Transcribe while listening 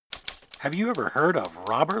Have you ever heard of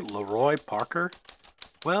Robert Leroy Parker?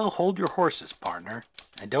 Well, hold your horses, partner,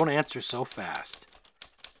 and don't answer so fast.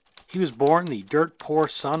 He was born the dirt-poor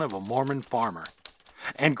son of a Mormon farmer,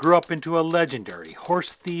 and grew up into a legendary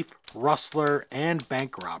horse thief, rustler, and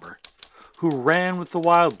bank robber who ran with the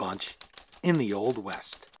Wild Bunch in the Old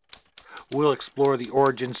West. We'll explore the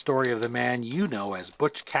origin story of the man you know as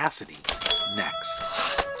Butch Cassidy next.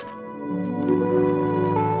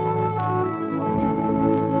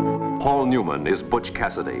 Paul Newman is Butch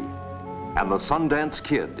Cassidy, and the Sundance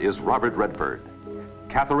Kid is Robert Redford.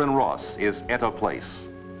 Catherine Ross is Etta Place.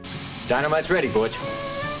 Dynamite's ready, Butch.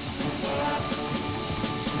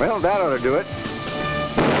 Well, that ought to do it.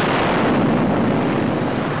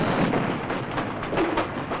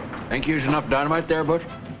 Think you used enough dynamite there, Butch?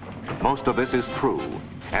 Most of this is true,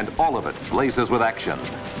 and all of it blazes with action.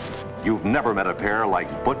 You've never met a pair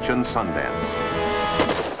like Butch and Sundance.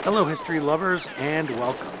 Hello, history lovers, and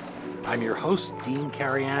welcome. I'm your host, Dean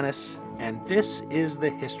Karayanis, and this is the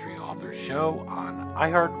History Author Show on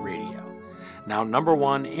iHeartRadio. Now number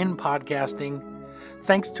one in podcasting,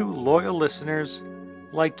 thanks to loyal listeners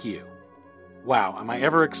like you. Wow, am I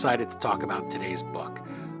ever excited to talk about today's book.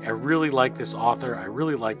 I really like this author. I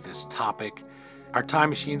really like this topic. Our time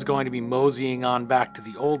machine's going to be moseying on back to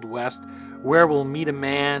the Old West, where we'll meet a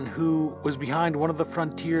man who was behind one of the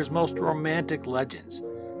frontier's most romantic legends.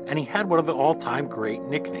 And he had one of the all-time great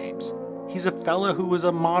nicknames. He's a fella who was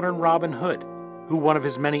a modern Robin Hood, who one of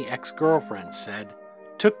his many ex-girlfriends said,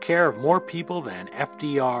 took care of more people than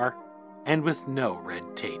FDR, and with no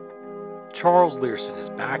red tape. Charles Learson is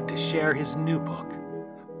back to share his new book,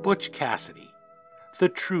 Butch Cassidy, The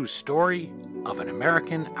True Story of an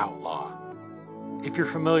American Outlaw. If you're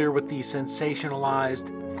familiar with the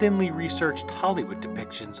sensationalized, thinly researched Hollywood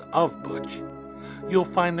depictions of Butch, you'll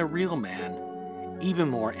find the real man even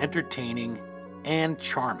more entertaining and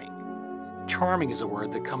charming. Charming is a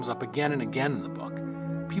word that comes up again and again in the book.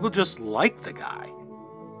 People just like the guy.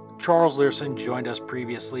 Charles Learson joined us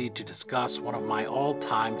previously to discuss one of my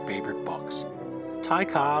all-time favorite books, Ty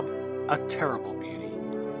Cobb, A Terrible Beauty.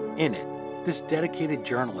 In it, this dedicated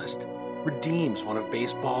journalist redeems one of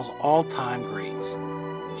baseball's all-time greats,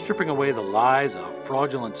 stripping away the lies of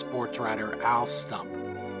fraudulent sports writer Al Stump,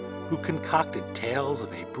 who concocted tales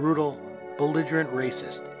of a brutal, belligerent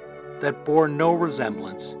racist that bore no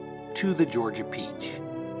resemblance to the Georgia Peach.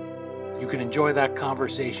 You can enjoy that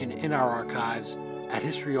conversation in our archives at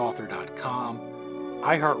historyauthor.com,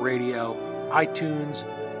 iHeartRadio, iTunes,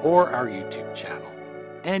 or our YouTube channel.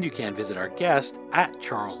 And you can visit our guest at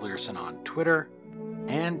Charles Learson on Twitter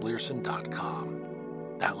and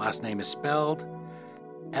Learson.com. That last name is spelled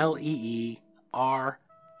Leerhsen.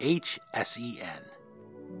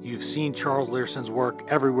 You've seen Charles Learson's work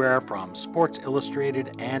everywhere from Sports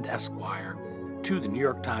Illustrated and Esquire to the New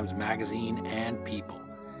York Times Magazine and People.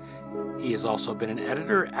 He has also been an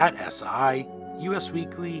editor at SI, US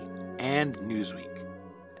Weekly, and Newsweek.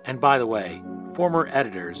 And by the way, former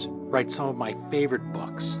editors write some of my favorite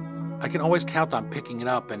books. I can always count on picking it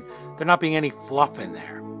up, and there not being any fluff in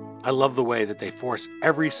there. I love the way that they force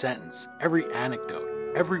every sentence, every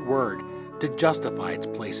anecdote, every word to justify its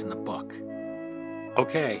place in the book.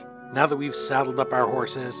 Okay, now that we've saddled up our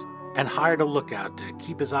horses and hired a lookout to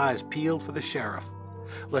keep his eyes peeled for the sheriff,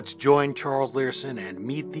 let's join Charles Learson and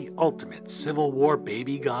meet the ultimate Civil War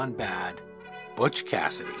baby gone bad, Butch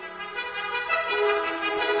Cassidy.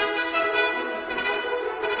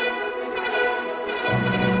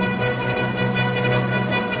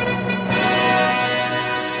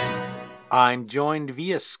 I'm joined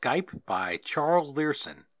via Skype by Charles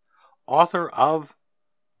Learson, author of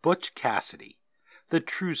Butch Cassidy, The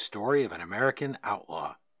True Story of an American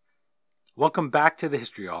Outlaw. Welcome back to the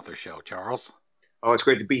History Author Show, Charles. Oh, it's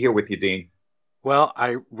great to be here with you, Dean. Well,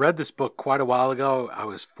 I read this book quite a while ago. I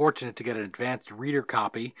was fortunate to get an advanced reader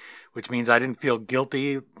copy, which means I didn't feel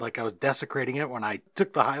guilty like I was desecrating it when I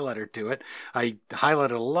took the highlighter to it. I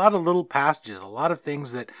highlighted a lot of little passages, a lot of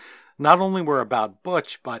things that not only were about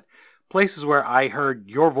Butch, but places where I heard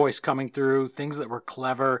your voice coming through, things that were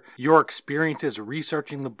clever, your experiences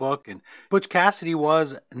researching the book. And Butch Cassidy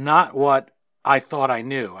was not what I thought I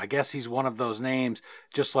knew. I guess he's one of those names,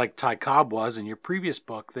 just like Ty Cobb was in your previous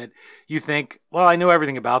book, that you think, well, I know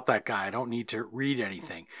everything about that guy. I don't need to read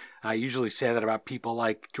anything. I usually say that about people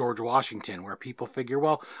like George Washington, where people figure,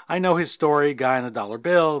 well, I know his story, guy in the dollar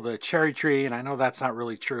bill, the cherry tree, and I know that's not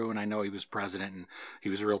really true, and I know he was president, and he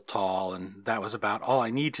was real tall, and that was about all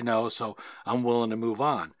I need to know, so I'm willing to move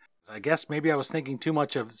on. I guess maybe I was thinking too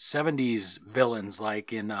much of 70s villains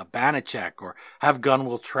like in Banachek or Have Gun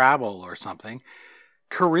Will Travel or something.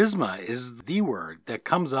 Charisma is the word that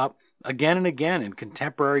comes up again and again in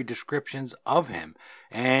contemporary descriptions of him.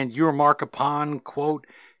 And you remark upon, quote,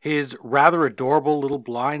 his rather adorable little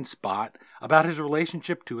blind spot about his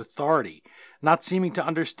relationship to authority, not seeming to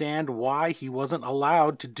understand why he wasn't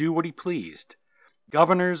allowed to do what he pleased.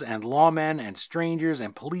 Governors and lawmen and strangers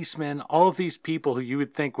and policemen, all of these people who you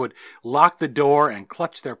would think would lock the door and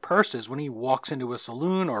clutch their purses when he walks into a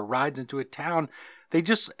saloon or rides into a town, they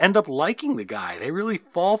just end up liking the guy. They really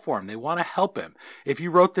fall for him. They want to help him. If you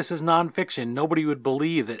wrote this as nonfiction, nobody would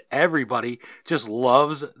believe that everybody just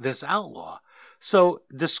loves this outlaw. So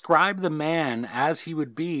describe the man as he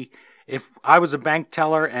would be if I was a bank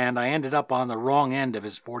teller and I ended up on the wrong end of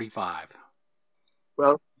his 45.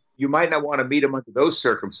 Well, you might not want to meet him under those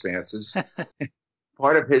circumstances.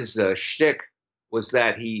 Part of his shtick was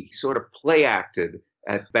that he sort of play acted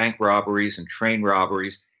at bank robberies and train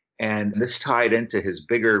robberies, and this tied into his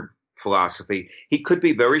bigger philosophy. He could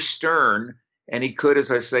be very stern, and he could,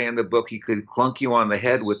 as I say in the book, he could clunk you on the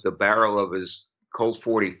head with the barrel of his Colt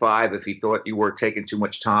 45 if he thought you were taking too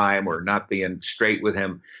much time or not being straight with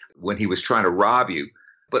him when he was trying to rob you.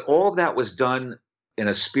 But all of that was done in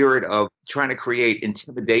a spirit of trying to create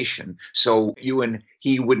intimidation so you and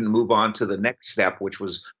he wouldn't move on to the next step, which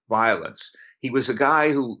was violence. He was a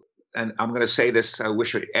guy who, and I'm going to say this, I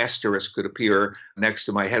wish an asterisk could appear next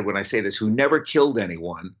to my head when I say this, who never killed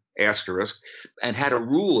anyone, asterisk, and had a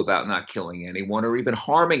rule about not killing anyone or even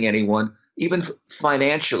harming anyone, even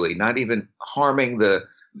financially, not even harming the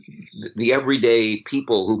everyday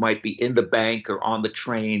people who might be in the bank or on the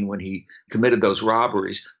train when he committed those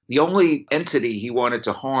robberies. The only entity he wanted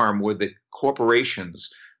to harm were the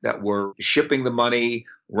corporations that were shipping the money,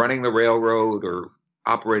 running the railroad, or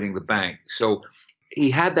operating the bank. So he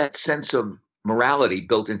had that sense of morality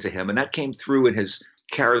built into him, and that came through in his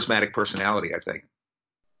charismatic personality, I think.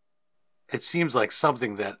 It seems like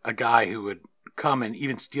something that a guy who would come and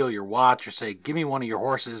even steal your watch or say, give me one of your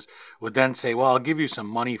horses, would then say, well, I'll give you some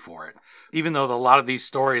money for it. Even though a lot of these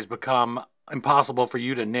stories become impossible for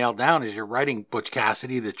you to nail down as you're writing Butch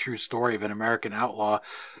Cassidy, the true story of an American outlaw,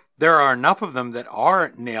 there are enough of them that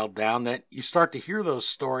are nailed down that you start to hear those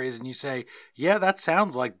stories and you say, yeah, that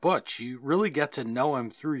sounds like Butch. You really get to know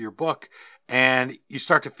him through your book. And you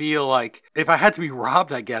start to feel like if I had to be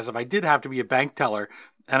robbed, I guess, if I did have to be a bank teller,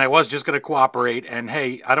 and I was just going to cooperate, and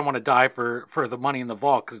hey, I don't want to die for the money in the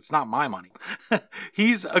vault because it's not my money.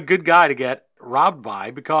 He's a good guy to get robbed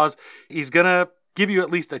by because he's going to give you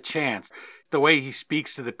at least a chance. The way he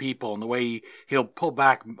speaks to the people and the way he'll pull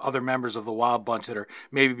back other members of the Wild Bunch that are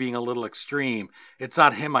maybe being a little extreme. It's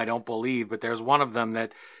not him, I don't believe, but there's one of them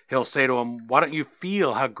that he'll say to him, why don't you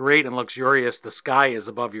feel how great and luxurious the sky is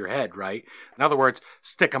above your head, right? In other words,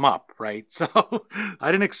 stick him up, right? So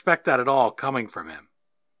I didn't expect that at all coming from him.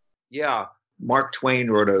 Yeah. Mark Twain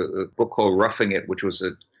wrote a book called Roughing It, which was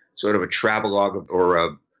a sort of a travelogue or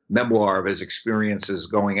a memoir of his experiences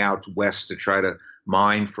going out west to try to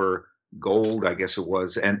mine for gold, I guess it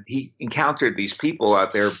was. And he encountered these people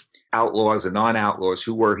out there, outlaws and non-outlaws,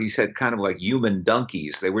 who were, he said, kind of like human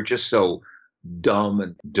donkeys. They were just so dumb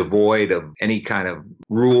and devoid of any kind of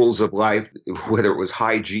rules of life, whether it was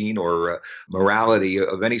hygiene or morality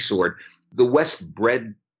of any sort. The West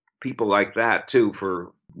bred people like that, too,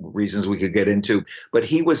 for reasons we could get into. But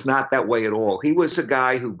he was not that way at all. He was a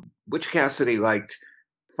guy who, Butch Cassidy liked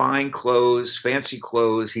fine clothes, fancy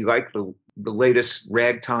clothes. He liked the latest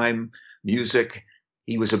ragtime music.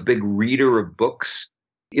 He was a big reader of books.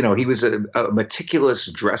 You know, he was a meticulous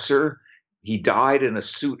dresser. He died in a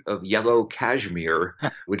suit of yellow cashmere,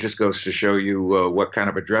 which just goes to show you what kind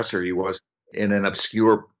of a dresser he was, in an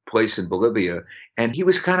obscure place in Bolivia. And he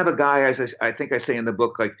was kind of a guy, as I think I say in the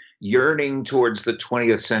book, like yearning towards the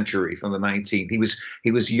 20th century from the 19th.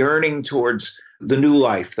 He was yearning towards the new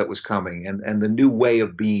life that was coming and the new way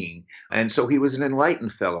of being. And so he was an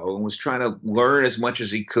enlightened fellow and was trying to learn as much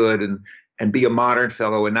as he could and be a modern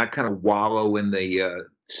fellow and not kind of wallow in the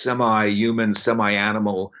semi-human,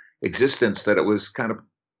 semi-animal existence that it was kind of,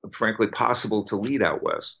 frankly, possible to lead out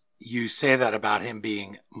west. You say that about him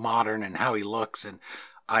being modern and how he looks. And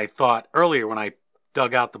I thought earlier when I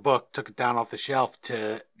dug out the book, took it down off the shelf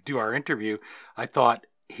to do our interview, I thought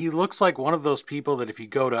he looks like one of those people that if you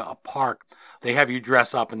go to a park, they have you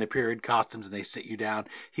dress up in the period costumes and they sit you down.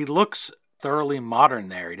 He looks thoroughly modern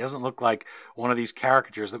there. He doesn't look like one of these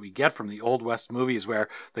caricatures that we get from the Old West movies where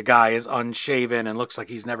the guy is unshaven and looks like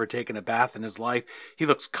he's never taken a bath in his life. He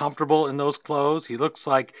looks comfortable in those clothes. He looks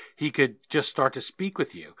like he could just start to speak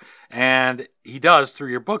with you. And he does through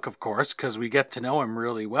your book, of course, because we get to know him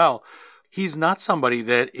really well. He's not somebody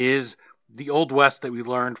that is the Old West that we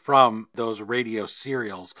learned from those radio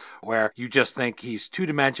serials, where you just think he's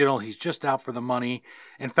two-dimensional, he's just out for the money.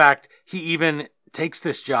 In fact, he even takes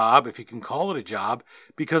this job, if you can call it a job,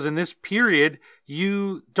 because in this period,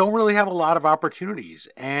 you don't really have a lot of opportunities.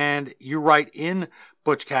 And you write in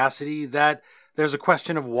Butch Cassidy that there's a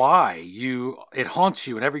question of why. It haunts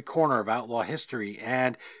you in every corner of outlaw history,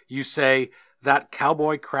 and you say that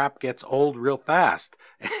cowboy crap gets old real fast.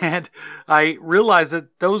 And I realize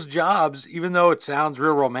that those jobs, even though it sounds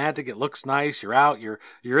real romantic, it looks nice, you're out, you're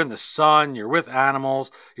in the sun, you're with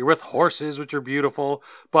animals, you're with horses, which are beautiful,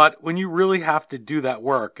 but when you really have to do that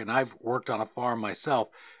work, and I've worked on a farm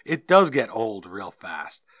myself, it does get old real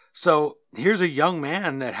fast. So here's a young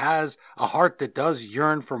man that has a heart that does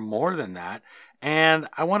yearn for more than that. And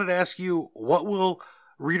I wanted to ask you, what will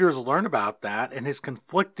readers learn about that and his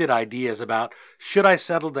conflicted ideas about, should I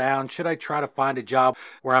settle down? Should I try to find a job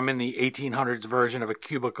where I'm in the 1800s version of a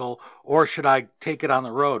cubicle, or should I take it on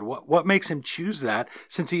the road? What makes him choose that,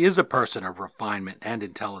 since he is a person of refinement and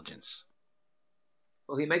intelligence?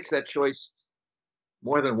 Well, he makes that choice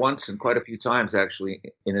more than once and quite a few times, actually,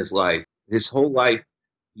 in his life. His whole life,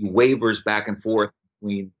 he wavers back and forth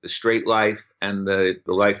between the straight life and the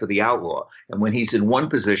life of the outlaw. And when he's in one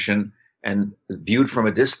position and viewed from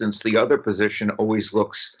a distance, the other position always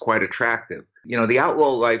looks quite attractive. You know, the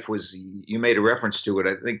outlaw life was, you made a reference to it.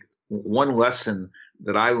 I think one lesson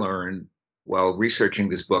that I learned while researching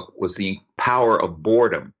this book was the power of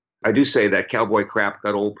boredom. I do say that cowboy crap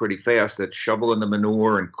got old pretty fast, that shoveling the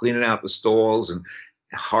manure and cleaning out the stalls and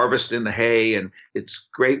harvesting the hay, and it's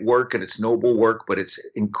great work and it's noble work, but it's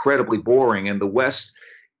incredibly boring. And the West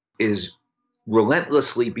is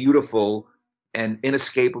relentlessly beautiful and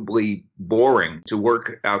inescapably boring to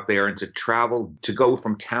work out there and to travel, to go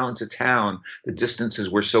from town to town. The distances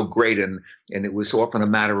were so great, and it was often a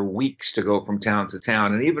matter of weeks to go from town to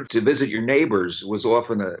town. And even to visit your neighbors was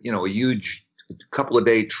often a huge couple of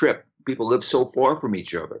day trip. People lived so far from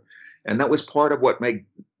each other. And that was part of what made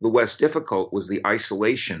the West difficult, was the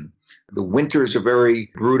isolation. The winters are very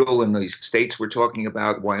brutal in these states we're talking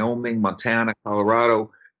about: Wyoming, Montana, Colorado,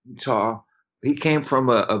 Utah. He came from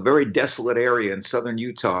a very desolate area in southern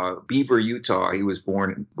Utah, Beaver, Utah. He was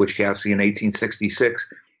born, Butch Cassidy, in 1866.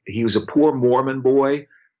 He was a poor Mormon boy,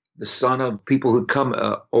 the son of people who'd come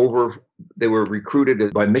over. They were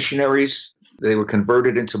recruited by missionaries. They were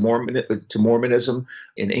converted into Mormonism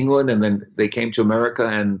in England, and then they came to America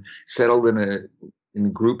and settled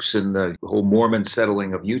in groups. And the whole Mormon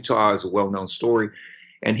settling of Utah is a well-known story.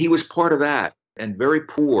 And he was part of that, and very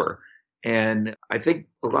poor. And I think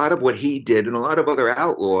a lot of what he did, and a lot of other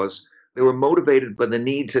outlaws, they were motivated by the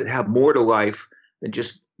need to have more to life than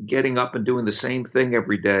just getting up and doing the same thing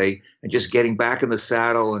every day, and just getting back in the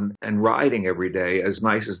saddle and riding every day, as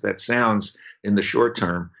nice as that sounds in the short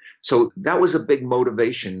term. So that was a big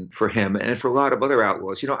motivation for him and for a lot of other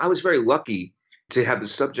outlaws. I was very lucky to have the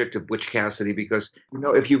subject of Butch Cassidy because,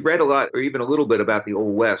 if you've read a lot or even a little bit about the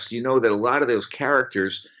Old West, you know that a lot of those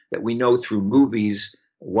characters that we know through movies,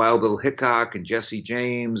 Wild Bill Hickok and Jesse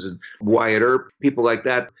James and Wyatt Earp, people like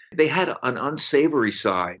that, they had an unsavory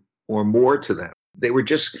side or more to them. They were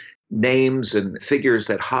just names and figures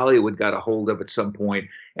that Hollywood got a hold of at some point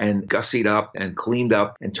and gussied up and cleaned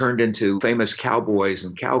up and turned into famous cowboys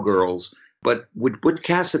and cowgirls. But with Butch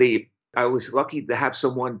Cassidy, I was lucky to have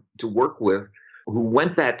someone to work with who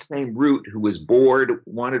went that same route, who was bored,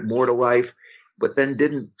 wanted more to life, but then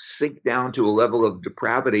didn't sink down to a level of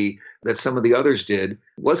depravity that some of the others did.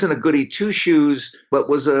 Wasn't a goody two-shoes, but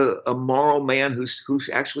was a moral man who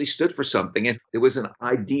actually stood for something. And there was an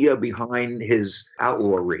idea behind his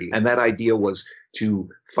outlawry, and that idea was to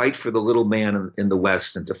fight for the little man in the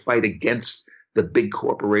West and to fight against the big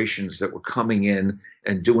corporations that were coming in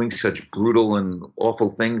and doing such brutal and awful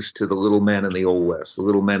things to the little men in the Old West, the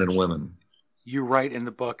little men and women. You write in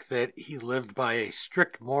the book that he lived by a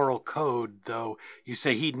strict moral code, though you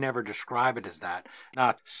say he'd never describe it as that.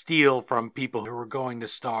 Not steal from people who were going to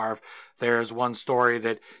starve. There's one story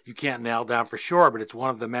that you can't nail down for sure, but it's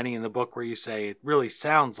one of the many in the book where you say it really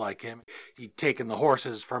sounds like him. He'd taken the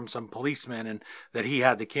horses from some policemen and that he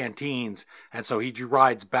had the canteens, and so he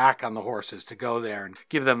rides back on the horses to go there and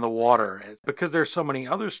give them the water. Because there's so many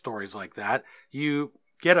other stories like that, you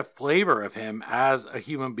get a flavor of him as a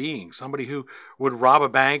human being, somebody who would rob a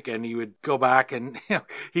bank and he would go back and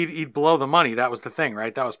he'd blow the money. That was the thing,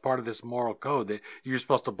 right? That was part of this moral code, that you're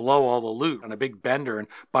supposed to blow all the loot on a big bender and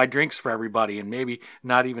buy drinks for everybody and maybe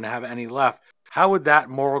not even have any left. How would that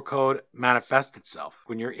moral code manifest itself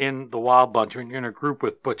when you're in the Wild Bunch, when you're in a group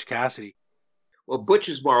with Butch Cassidy? Well,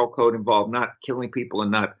 Butch's moral code involved not killing people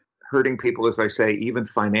and not hurting people, as I say, even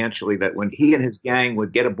financially, that when he and his gang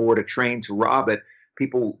would get aboard a train to rob it,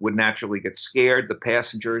 people would naturally get scared. The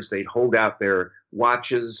passengers, they'd hold out their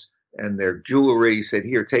watches and their jewelry, said,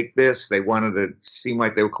 here, take this. They wanted to seem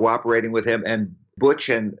like they were cooperating with him. And Butch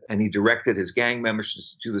and he directed his gang members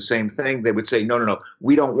to do the same thing. They would say, no, no, no,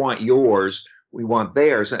 we don't want yours. We want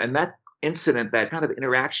theirs. And that incident, that kind of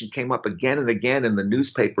interaction came up again and again in the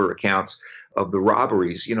newspaper accounts of the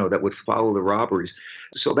robberies, that would follow the robberies.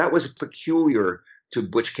 So that was peculiar to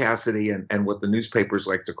Butch Cassidy and what the newspapers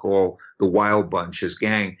like to call the Wild Bunch, his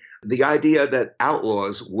gang. The idea that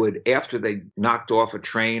outlaws would, after they knocked off a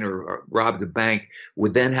train or robbed a bank,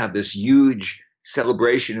 would then have this huge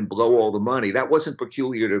celebration and blow all the money. That wasn't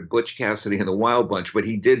peculiar to Butch Cassidy and the Wild Bunch, but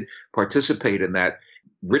he did participate in that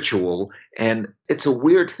ritual. And it's a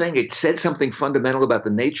weird thing. It said something fundamental about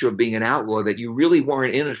the nature of being an outlaw, that you really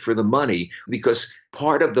weren't in it for the money, because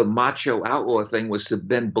part of the macho outlaw thing was to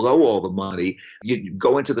then blow all the money. You'd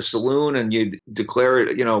go into the saloon and you'd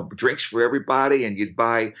declare, drinks for everybody, and you'd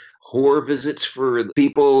buy whore visits for the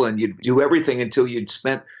people, and you'd do everything until you'd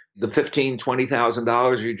spent the $15,000,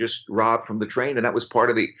 $20,000 you just robbed from the train. And that was part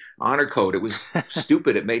of the honor code. It was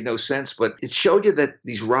stupid. It made no sense. But it showed you that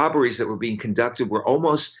these robberies that were being conducted were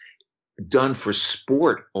almost done for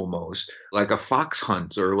sport, almost like a fox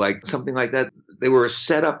hunt or like something like that. They were a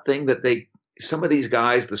set up thing that some of these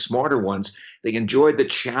guys, the smarter ones, they enjoyed the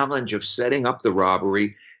challenge of setting up the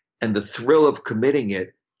robbery and the thrill of committing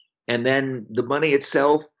it. And then the money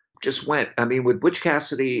itself just went. I mean, with Butch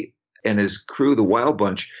Cassidy and his crew, the Wild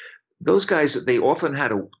Bunch, those guys, they often had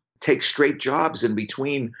to take straight jobs in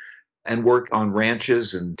between and work on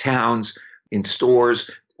ranches and towns, in stores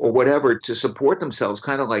or whatever, to support themselves,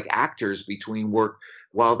 kind of like actors between work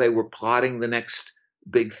while they were plotting the next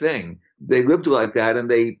big thing. They lived like that, and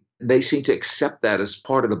they seemed to accept that as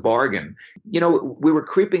part of the bargain. We were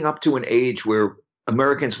creeping up to an age where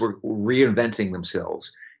Americans were reinventing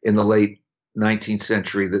themselves in the late 19th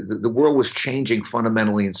century. The world was changing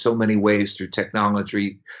fundamentally in so many ways, through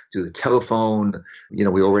technology, to the telephone. We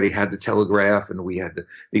already had the telegraph, and we had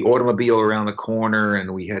the automobile around the corner,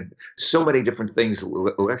 and we had so many different things,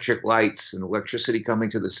 electric lights and electricity coming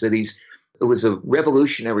to the cities. It was a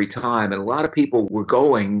revolutionary time, and a lot of people were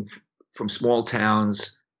going from small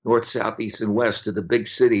towns, north, south, east, and west, to the big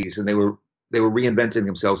cities, and they were reinventing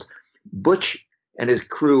themselves. Butch and his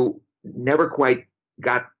crew never quite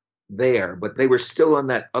got there, but they were still on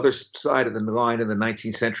that other side of the line in the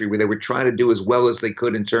 19th century, where they were trying to do as well as they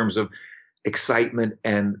could in terms of excitement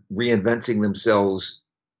and reinventing themselves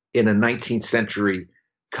in a 19th century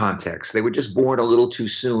context. They were just born a little too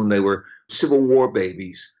soon. They were Civil War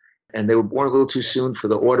babies, and they were born a little too soon for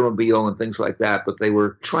the automobile and things like that, but they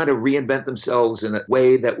were trying to reinvent themselves in a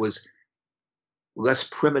way that was less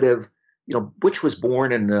primitive. Butch was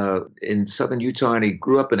born in southern Utah, and he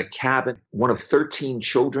grew up in a cabin, one of 13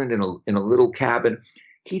 children in a little cabin.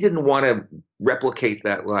 He didn't want to replicate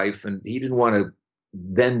that life, and he didn't want to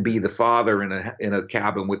then be the father in a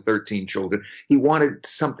cabin with 13 children. He wanted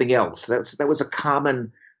something else. That was a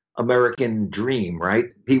common American dream, right?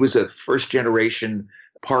 He was a first generation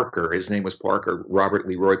Parker. His name was Parker, Robert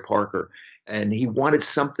Leroy Parker, and he wanted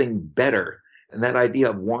something better. And that idea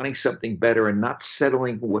of wanting something better and not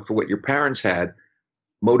settling for what your parents had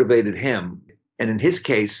motivated him. And in his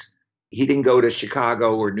case, he didn't go to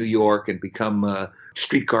Chicago or New York and become a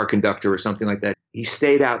streetcar conductor or something like that. He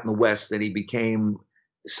stayed out in the West, and he became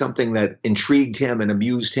something that intrigued him and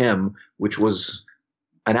amused him, which was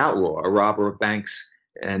an outlaw, a robber of banks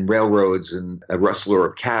and railroads, and a rustler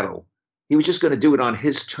of cattle. He was just going to do it on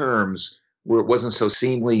his terms, where it wasn't so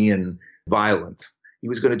seemly and violent. He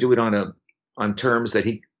was going to do it on terms that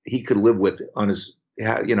he could live with on his,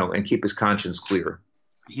 and keep his conscience clear.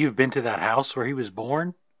 You've been to that house where he was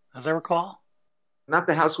born, as I recall? Not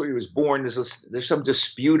the house where he was born. There's some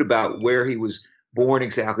dispute about where he was born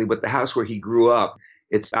exactly, but the house where he grew up,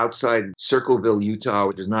 it's outside Circleville, Utah,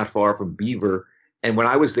 which is not far from Beaver. And when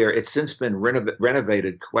I was there, it's since been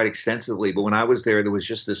renovated quite extensively. But when I was there was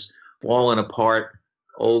just this fallen apart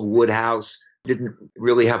old wood house. Didn't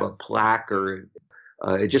really have a plaque, or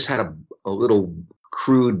it just had a little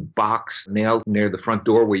crude box nailed near the front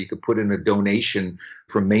door where you could put in a donation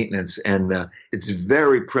for maintenance. And it's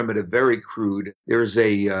very primitive, very crude. There's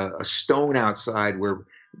a stone outside where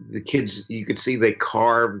the kids, you could see they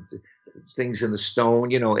carved things in the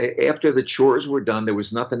stone. After the chores were done, there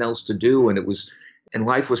was nothing else to do. And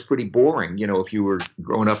life was pretty boring, if you were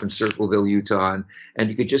growing up in Circleville, Utah. And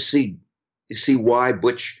you could just see why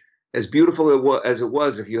Butch, as beautiful as it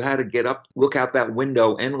was, if you had to get up, look out that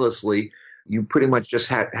window endlessly, you pretty much just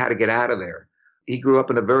had to get out of there. He grew up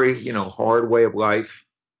in a very, hard way of life.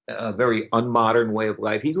 a very unmodern way of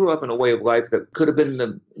life. He grew up in a way of life that could have been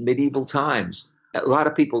the medieval times. A lot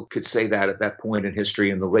of people could say that at that point in history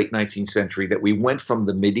in the late 19th century, that we went from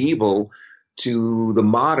the medieval to the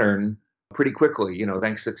modern pretty quickly,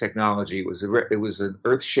 thanks to technology. It was an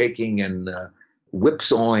earth-shaking and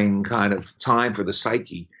whipsawing kind of time for the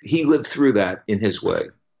psyche. He lived through that in his way.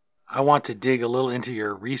 I want to dig a little into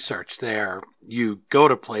your research there. You go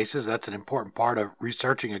to places. That's an important part of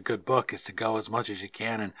researching a good book, is to go as much as you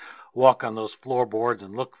can and walk on those floorboards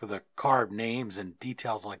and look for the carved names and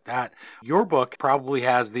details like that. Your book probably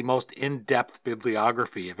has the most in-depth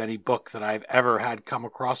bibliography of any book that I've ever had come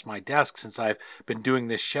across my desk since I've been doing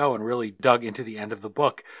this show and really dug into the end of the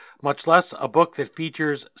book, much less a book that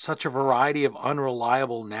features such a variety of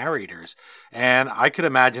unreliable narrators. And I could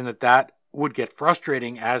imagine that would get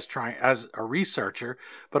frustrating as a researcher,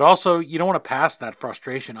 but also you don't want to pass that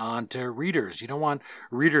frustration on to readers. You don't want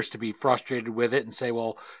readers to be frustrated with it and say,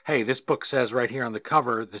 well, hey, this book says right here on the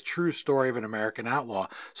cover, the true story of an American outlaw.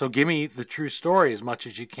 So give me the true story as much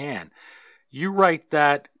as you can. You write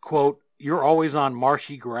that, quote, you're always on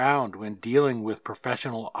marshy ground when dealing with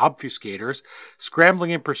professional obfuscators,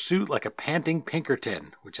 scrambling in pursuit like a panting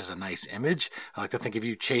Pinkerton, which is a nice image. I like to think of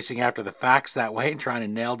you chasing after the facts that way and trying to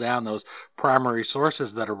nail down those primary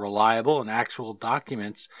sources that are reliable and actual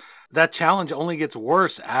documents. That challenge only gets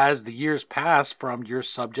worse as the years pass from your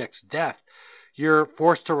subject's death. You're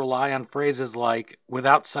forced to rely on phrases like,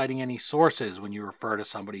 without citing any sources when you refer to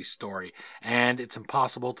somebody's story, and it's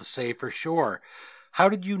impossible to say for sure. How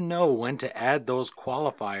did you know when to add those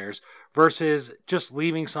qualifiers versus just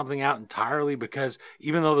leaving something out entirely because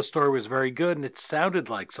even though the story was very good and it sounded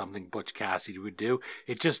like something Butch Cassidy would do,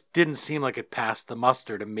 it just didn't seem like it passed the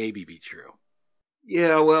muster to maybe be true?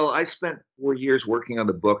 Yeah, well, I spent 4 years working on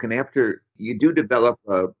the book, and after you do develop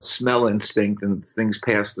a smell instinct and things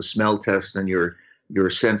pass the smell test and your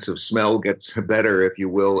sense of smell gets better, if you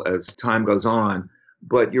will, as time goes on.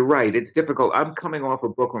 But you're right, it's difficult. I'm coming off a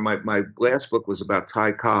book where my last book was about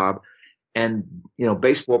Ty Cobb, and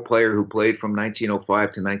baseball player who played from 1905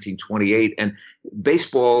 to 1928. And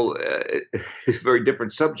baseball is a very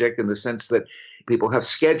different subject in the sense that people have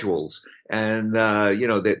schedules, and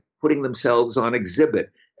they're putting themselves on exhibit,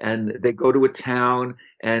 and they go to a town.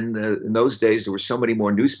 And in those days, there were so many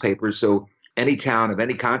more newspapers, so any town of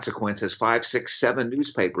any consequence has 5, 6, 7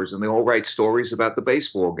 newspapers, and they all write stories about the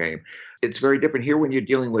baseball game. It's very different here when you're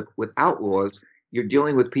dealing with outlaws. You're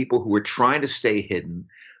dealing with people who are trying to stay hidden,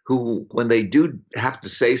 who, when they do have to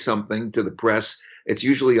say something to the press, it's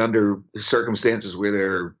usually under circumstances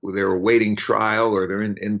where they're awaiting trial, or they're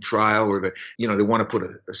in trial, or they want to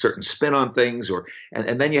put a certain spin on things,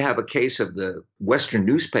 and then you have a case of the Western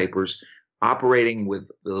newspapers operating with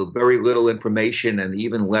very little information and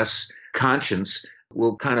even less conscience,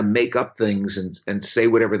 will kind of make up things and say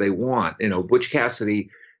whatever they want. Butch Cassidy,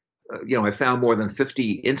 I found more than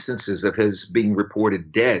 50 instances of his being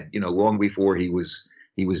reported dead, long before he was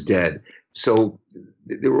dead. So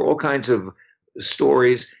there were all kinds of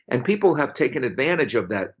stories, and people have taken advantage of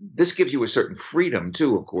that. This gives you a certain freedom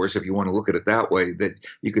too, of course, if you want to look at it that way, that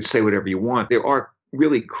you could say whatever you want. There are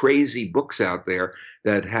really crazy books out there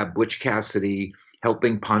that have Butch Cassidy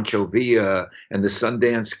helping Pancho Villa, and the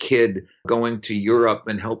Sundance Kid going to Europe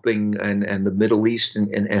and helping and the Middle East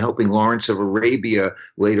and helping Lawrence of Arabia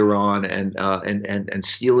later on, and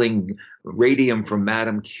stealing radium from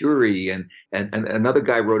Madame Curie. And another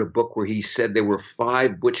guy wrote a book where he said there were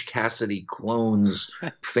 5 Butch Cassidy clones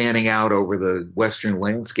fanning out over the Western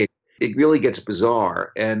landscape. It really gets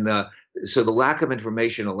bizarre. And so the lack of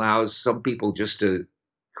information allows some people just to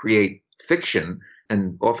create fiction,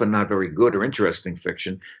 and often not very good or interesting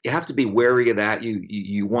fiction. You have to be wary of that.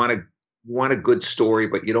 You want a good story,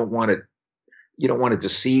 but you don't want to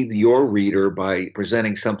deceive your reader by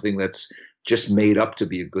presenting something that's just made up to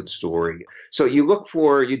be a good story. So you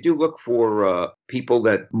do look for people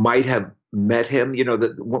that might have met him.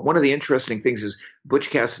 One of the interesting things is Butch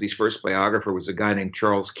Cassidy's first biographer was a guy named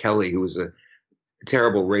Charles Kelly, who was a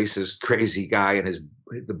terrible racist, crazy guy, and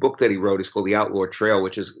the book that he wrote is called The Outlaw Trail,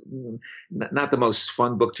 which is not the most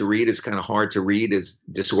fun book to read. It's kind of hard to read. It's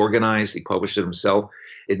disorganized. He published it himself.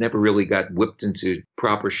 It never really got whipped into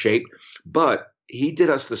proper shape. But he did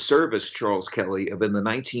us the service, Charles Kelly, of in the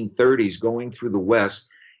 1930s going through the West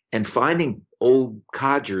and finding old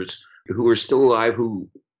codgers who are still alive, who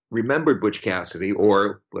remembered Butch Cassidy,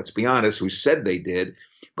 or let's be honest, who said they did,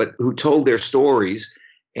 but who told their stories.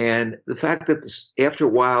 And the fact that after a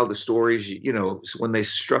while, the stories, when they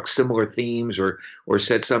struck similar themes or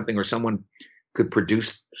said something, or someone could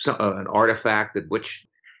produce an artifact that Butch,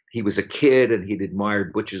 he was a kid and he'd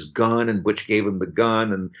admired Butch's gun and Butch gave him the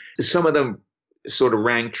gun. And some of them sort of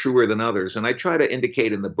rang truer than others. And I try to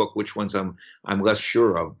indicate in the book which ones I'm less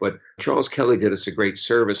sure of. But Charles Kelly did us a great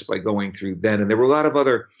service by going through then. And there were a lot of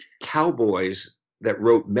other cowboys that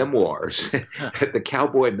wrote memoirs. The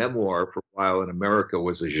cowboy memoir for a while in America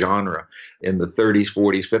was a genre in the 30s,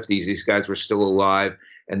 40s, 50s. These guys were still alive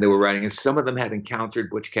and they were writing. And some of them had encountered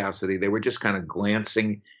Butch Cassidy. They were just kind of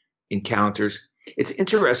glancing encounters. It's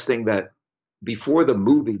interesting that before the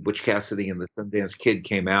movie Butch Cassidy and the Sundance Kid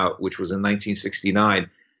came out, which was in 1969,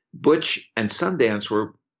 Butch and Sundance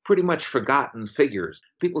were pretty much forgotten figures.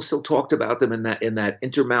 People still talked about them in that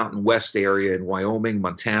Intermountain West area in Wyoming,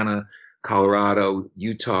 Montana, Colorado,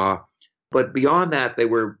 Utah. But beyond that, they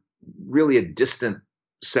were really a distant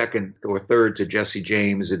second or third to Jesse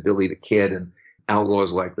James and Billy the Kid and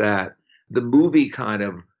outlaws like that. The movie kind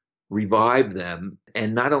of revived them,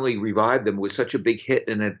 and not only revived them, it was such a big hit,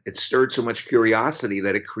 and it stirred so much curiosity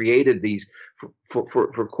that it created these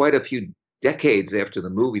for quite a few decades after the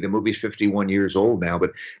movie. The movie's 51 years old now,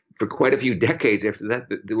 but for quite a few decades after that,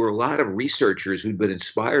 there were a lot of researchers who'd been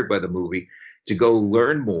inspired by the movie to go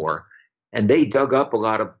learn more, and they dug up a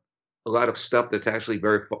lot of stuff that's actually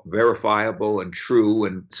very verifiable and true.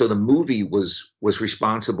 And so the movie was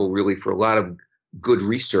responsible really for a lot of good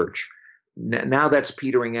research. Now that's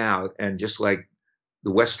petering out, and just like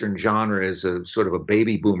the Western genre is a sort of a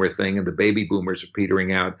baby boomer thing, and the baby boomers are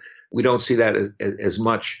petering out, we don't see that as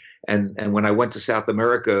much. And when I went to South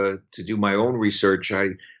America to do my own research,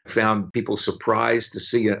 I found people surprised to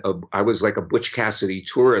see I was like a Butch Cassidy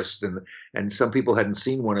tourist, and some people hadn't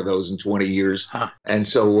seen one of those in 20 years. Huh. And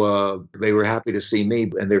so they were happy to see me,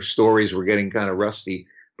 and their stories were getting kind of rusty.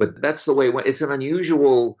 But that's the way it went. It's an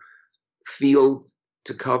unusual field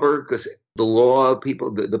to cover, because the law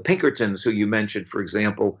people, the Pinkertons, who you mentioned, for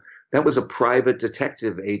example, that was a private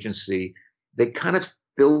detective agency. They kind of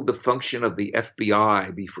filled the function of the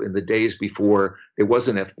FBI in the days before there was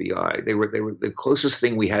an FBI. They were the closest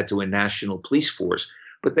thing we had to a national police force,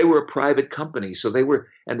 but they were a private company. So they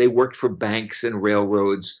worked for banks and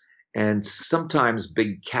railroads and sometimes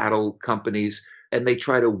big cattle companies, and they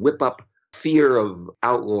try to whip up fear of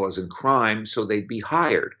outlaws and crime so they'd be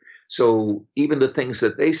hired. So even the things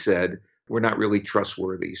that they said were not really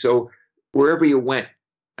trustworthy. So wherever you went,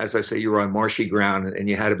 as I say, you were on marshy ground, and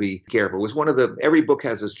you had to be careful. It was every book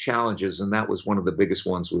has its challenges, and that was one of the biggest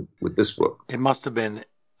ones with this book. It must have been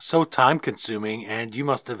so time consuming, and you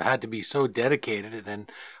must have had to be so dedicated. And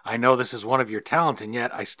I know this is one of your talents, and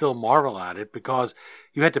yet I still marvel at it, because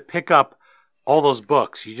you had to pick up all those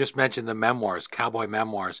books. You just mentioned the memoirs, cowboy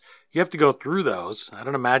memoirs. You have to go through those. I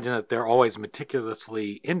don't imagine that they're always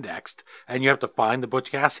meticulously indexed, and you have to find the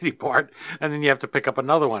Butch Cassidy part, and then you have to pick up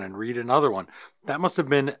another one and read another one. That must have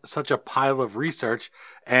been such a pile of research,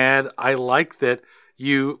 and I like that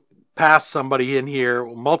you pass somebody in here,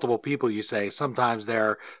 multiple people, you say. Sometimes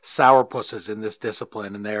they're sourpusses in this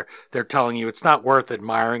discipline, and they're telling you it's not worth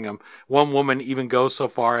admiring them. One woman even goes so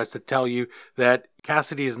far as to tell you that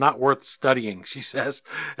Cassidy is not worth studying, she says,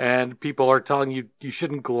 and people are telling you you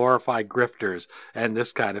shouldn't glorify grifters and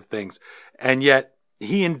this kind of things. And yet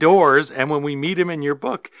he endures, and when we meet him in your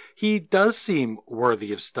book, he does seem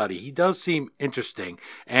worthy of study. He does seem interesting.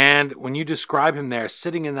 And when you describe him there,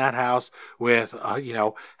 sitting in that house with,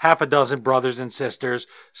 half a dozen brothers and sisters,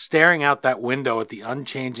 staring out that window at the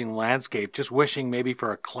unchanging landscape, just wishing maybe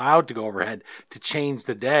for a cloud to go overhead to change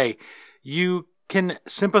the day, you can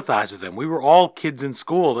sympathize with them. We were all kids in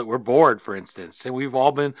school that were bored, for instance, and we've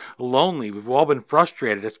all been lonely. We've all been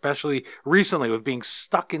frustrated, especially recently with being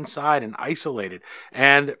stuck inside and isolated.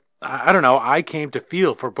 And I don't know, I came to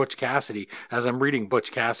feel for Butch Cassidy as I'm reading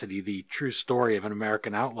Butch Cassidy, the true story of an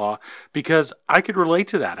American outlaw, because I could relate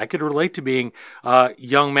to that. I could relate to being a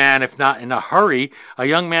young man, if not in a hurry, a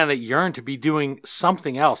young man that yearned to be doing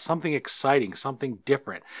something else, something exciting, something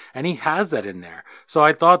different. And he has that in there. So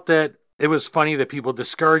I thought that it was funny that people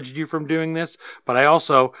discouraged you from doing this, but I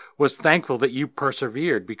also was thankful that you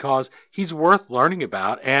persevered, because he's worth learning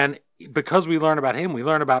about. And because we learn about him, we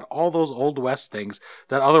learn about all those Old West things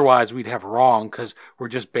that otherwise we'd have wrong, because we're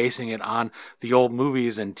just basing it on the old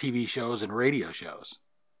movies and TV shows and radio shows.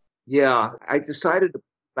 Yeah, I decided to go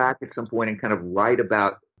back at some point and kind of write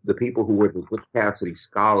about the people who were the Butch Cassidy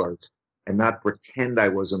scholars and not pretend I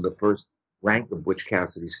was in the first rank of Butch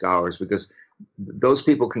Cassidy scholars, because those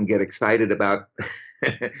people can get excited about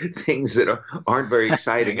things that aren't very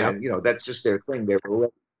exciting. Yep. And, that's just their thing.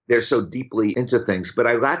 They're so deeply into things. But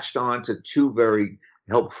I latched on to two very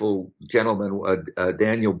helpful gentlemen,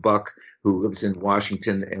 Daniel Buck, who lives in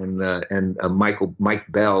Washington, and Mike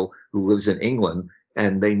Bell, who lives in England.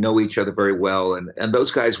 And they know each other very well. And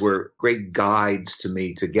those guys were great guides to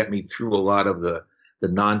me to get me through a lot of the the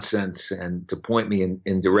nonsense and to point me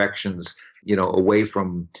in directions, away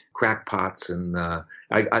from crackpots. And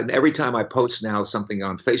every time I post now something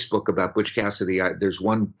on Facebook about Butch Cassidy, there's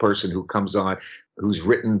one person who comes on who's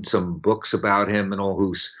written some books about him and all,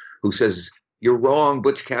 who says, "You're wrong.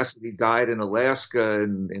 Butch Cassidy died in Alaska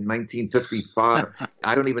in 1955."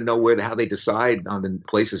 I don't even know how they decide on the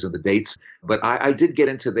places and the dates. But I did get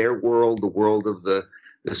into their world, the world of the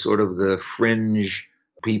sort of the fringe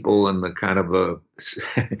people and the kind of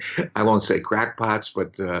I won't say crackpots,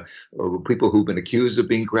 but people who've been accused of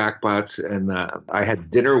being crackpots. And I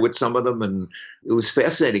had dinner with some of them, and it was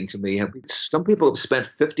fascinating to me. Some people have spent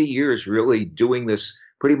 50 years really doing this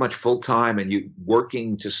pretty much full time and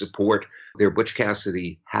working to support their Butch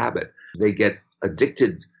Cassidy habit. They get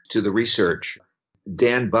addicted to the research.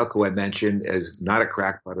 Dan Buck, who I mentioned, is not a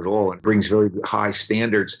crackpot at all and brings very high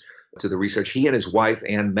standards to the research. He and his wife,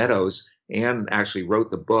 Ann Meadows, Ann actually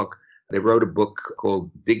wrote the book. They wrote a book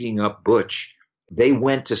called Digging Up Butch. They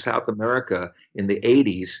went to South America in the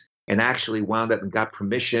 80s and actually wound up and got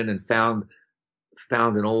permission and found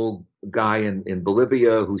an old guy in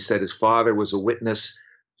Bolivia who said his father was a witness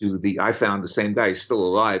to I found the same guy, he's still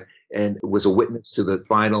alive, and was a witness to the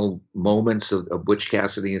final moments of Butch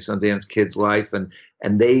Cassidy and Sundance Kid's life. And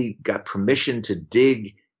they got permission to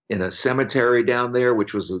dig in a cemetery down there,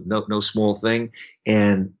 which was no small thing,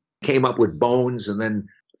 and came up with bones. And then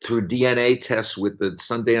through DNA tests with the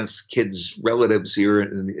Sundance Kid's relatives here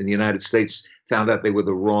in the United States, found out they were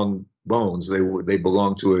the wrong bones. They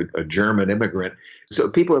belonged to a German immigrant. So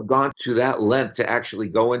people have gone to that length to actually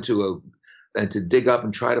go into and to dig up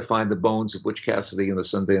and try to find the bones of Butch Cassidy and the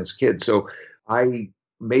Sundance Kid. So I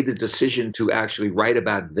made the decision to actually write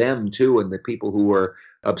about them too, and the people who were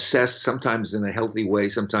obsessed, sometimes in a healthy way,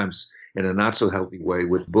 sometimes in a not so healthy way,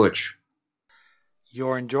 with Butch.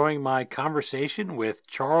 You're enjoying my conversation with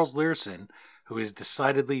Charles Learson, who is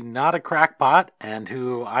decidedly not a crackpot and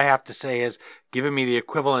who I have to say has given me the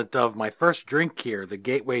equivalent of my first drink here, the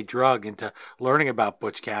gateway drug into learning about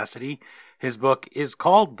Butch Cassidy. His book is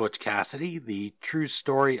called Butch Cassidy, The True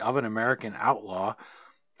Story of an American Outlaw.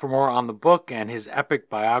 For more on the book and his epic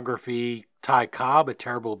biography, Ty Cobb, A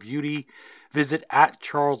Terrible Beauty, visit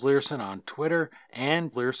 @CharlesLearson on Twitter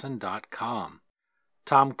and Learson.com.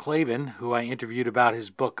 Tom Clavin, who I interviewed about his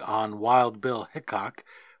book on Wild Bill Hickok,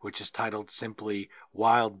 which is titled simply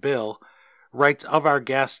Wild Bill, writes of our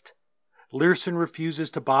guest, Learson refuses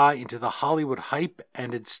to buy into the Hollywood hype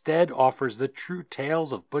and instead offers the true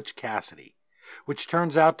tales of Butch Cassidy, which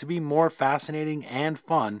turns out to be more fascinating and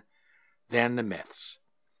fun than the myths.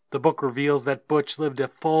 The book reveals that Butch lived a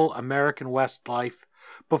full American West life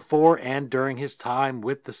before and during his time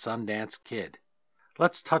with the Sundance Kid.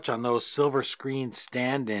 Let's touch on those silver screen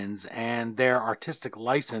stand-ins and their artistic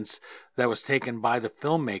license that was taken by the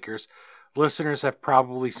filmmakers. Listeners have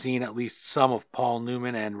probably seen at least some of Paul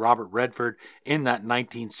Newman and Robert Redford in that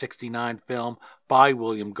 1969 film by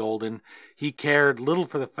William Golden. He cared little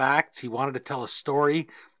for the facts. He wanted to tell a story,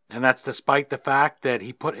 and that's despite the fact that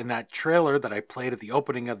he put in that trailer that I played at the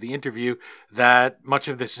opening of the interview that much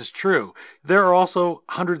of this is true. There are also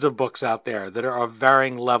hundreds of books out there that are of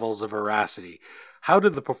varying levels of veracity. How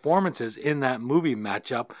did the performances in that movie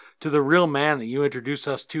match up to the real man that you introduce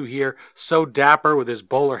us to here, so dapper with his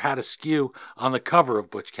bowler hat askew on the cover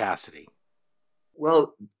of Butch Cassidy?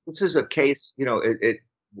 Well, this is a case,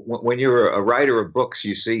 when you're a writer of books,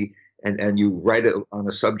 you see, and you write it on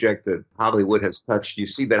a subject that Hollywood has touched, you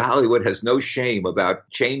see that Hollywood has no shame about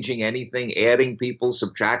changing anything, adding people,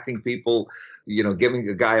 subtracting people, giving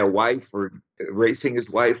a guy a wife or erasing his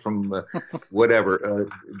wife from whatever.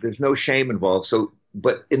 There's no shame involved. So,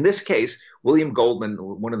 but in this case, William Goldman,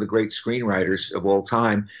 one of the great screenwriters of all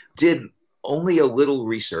time, did only a little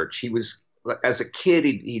research. He was, as a kid,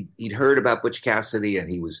 he'd heard about Butch Cassidy and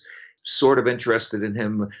he was sort of interested in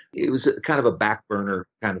him. It was kind of a back burner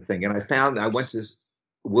kind of thing. And I went to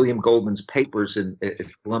William Goldman's papers at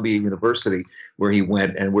Columbia University, where he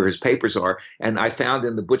went and where his papers are. And I found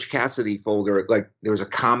in the Butch Cassidy folder, like there was a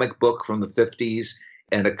comic book from the 50s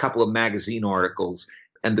and a couple of magazine articles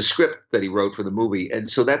and the script that he wrote for the movie. And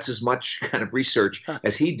so that's as much kind of research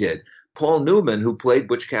as he did. Paul Newman, who played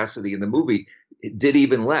Butch Cassidy in the movie, did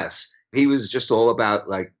even less. He was just all about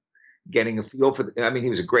like getting a feel for he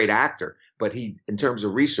was a great actor, but in terms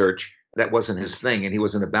of research, that wasn't his thing, and he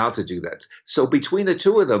wasn't about to do that. So between the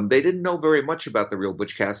two of them, they didn't know very much about the real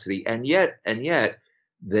Butch Cassidy, and yet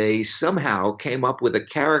they somehow came up with a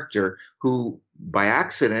character who, by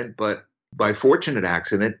accident, but by fortunate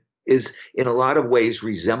accident, is in a lot of ways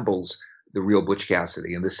resembles the real Butch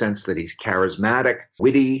Cassidy in the sense that he's charismatic,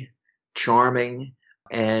 witty, charming,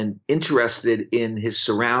 and interested in his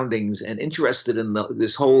surroundings and interested in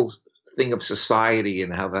this whole thing of society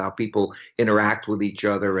and how people interact with each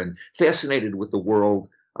other and fascinated with the world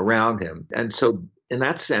around him. And so, in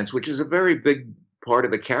that sense, which is a very big part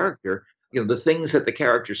of the character, the things that the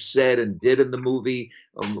character said and did in the movie,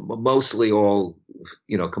 mostly all,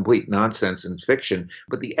 complete nonsense and fiction,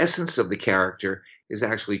 but the essence of the character is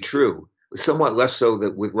actually true. Somewhat less so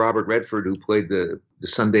that with Robert Redford, who played the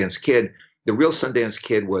Sundance Kid. The real Sundance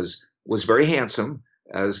Kid was very handsome,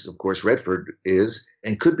 as of course Redford is,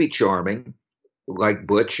 and could be charming, like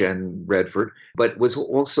Butch and Redford, but was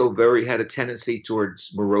also had a tendency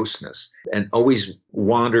towards moroseness and always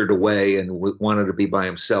wandered away and wanted to be by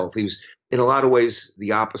himself. He was, in a lot of ways,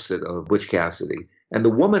 the opposite of Butch Cassidy. And the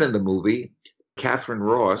woman in the movie, Catherine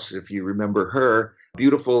Ross, if you remember her,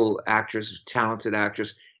 beautiful actress, talented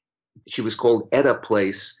actress, she was called Etta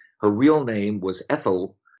Place. Her real name was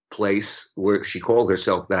Ethel Place, where she called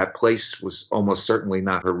herself that. Place was almost certainly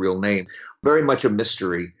not her real name. Very much a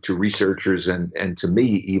mystery to researchers and to me,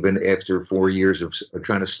 even after 4 years of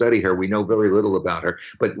trying to study her. We know very little about her,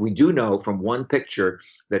 but we do know from one picture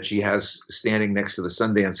that she has standing next to the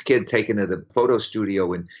Sundance Kid, taken at a photo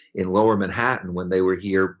studio in Lower Manhattan when they were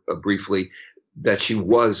here briefly, that she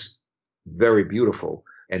was very beautiful.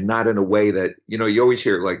 And not in a way that, you always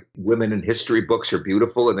hear like women in history books are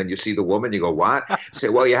beautiful. And then you see the woman, you go, what? Say,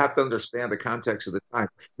 well, you have to understand the context of the time.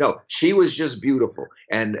 No, she was just beautiful.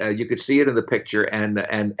 And you could see it in the picture. And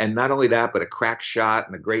not only that, but a crack shot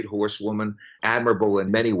and a great horsewoman, admirable in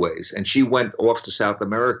many ways. And she went off to South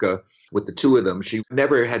America with the two of them. She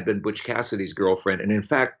never had been Butch Cassidy's girlfriend. And in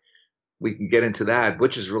fact, we can get into that.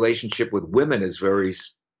 Butch's relationship with women is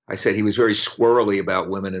I said he was very squirrely about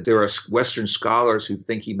women. And there are Western scholars who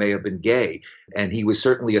think he may have been gay. And he was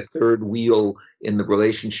certainly a third wheel in the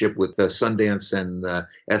relationship with Sundance and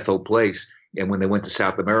Ethel Place. And when they went to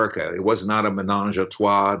South America, it was not a menage a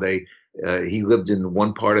trois. He lived in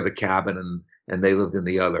one part of the cabin and they lived in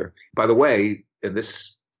the other. By the way, and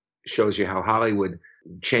this shows you how Hollywood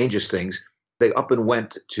changes things, they up and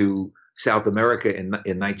went to South America in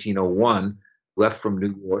 1901. Left from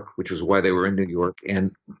New York, which was why they were in New York.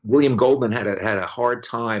 And William Goldman had a hard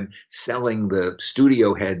time selling the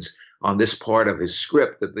studio heads on this part of his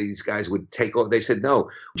script that these guys would take over. They said, no,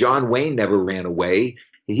 John Wayne never ran away.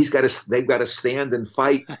 They've got to stand and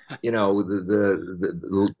fight,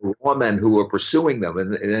 the lawmen who were pursuing them.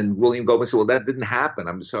 And William Goldman said, well, that didn't happen.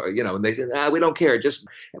 I'm sorry, and they said, we don't care.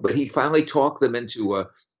 But he finally talked them into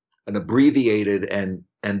an abbreviated and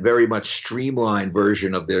very much streamlined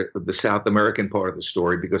version of the South American part of the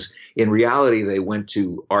story, because in reality, they went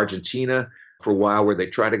to Argentina for a while where they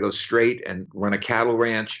tried to go straight and run a cattle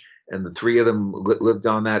ranch. And the three of them lived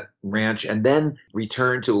on that ranch and then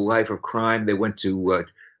returned to a life of crime. They went to,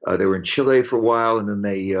 they were in Chile for a while, and then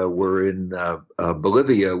they were in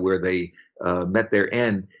Bolivia where they met their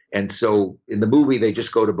end. And so in the movie, they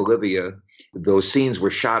just go to Bolivia. Those scenes were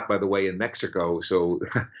shot, by the way, in Mexico. So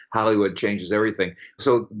Hollywood changes everything.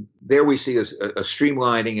 So there we see a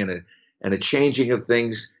streamlining and a changing of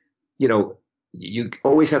things. You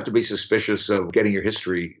always have to be suspicious of getting your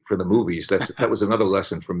history for the movies. That was another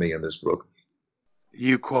lesson for me in this book.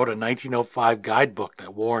 You quote a 1905 guidebook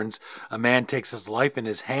that warns a man takes his life in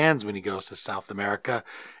his hands when he goes to South America.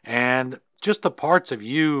 And just the parts of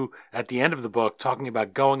you at the end of the book talking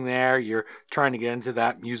about going there, you're trying to get into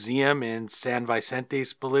that museum in San Vicente,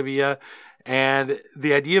 Bolivia, and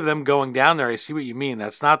the idea of them going down there, I see what you mean.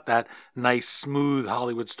 That's not that nice, smooth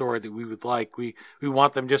Hollywood story that we would like. We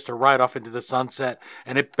want them just to ride off into the sunset,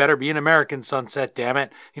 and it better be an American sunset, damn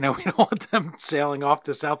it. We don't want them sailing off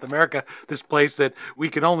to South America, this place that we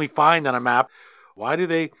can only find on a map. Why do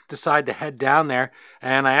they decide to head down there?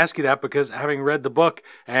 And I ask you that because having read the book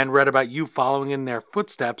and read about you following in their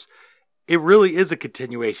footsteps, it really is a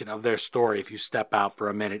continuation of their story if you step out for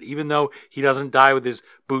a minute. Even though he doesn't die with his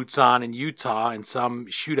boots on in Utah in some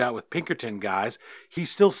shootout with Pinkerton guys,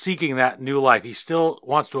 he's still seeking that new life. He still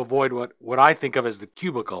wants to avoid what I think of as the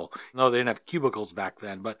cubicle, though they didn't have cubicles back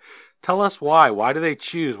then. But tell us why. Why do they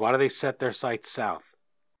choose? Why do they set their sights south?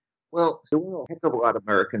 Well, there were a heck of a lot of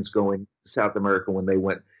Americans going to South America when they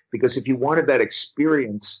went, because if you wanted that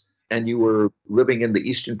experience and you were living in the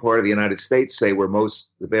eastern part of the United States, say, where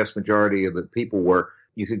the vast majority of the people were,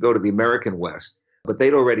 you could go to the American West. But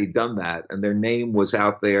they'd already done that, and their name was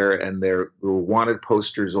out there, and there were wanted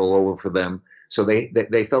posters all over for them. So they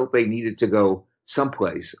felt they needed to go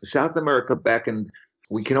someplace. South America back in,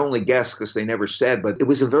 we can only guess because they never said, but it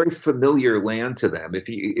was a very familiar land to them.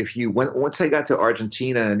 If you went, once I got to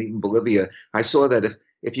Argentina and even Bolivia, I saw that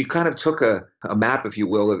if you kind of took a map, if you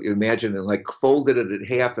will, imagine, and like folded it in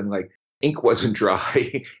half and like ink wasn't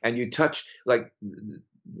dry, and you touch like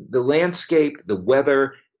the landscape, the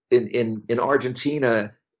weather in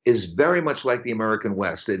Argentina is very much like the American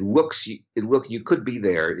West. You could be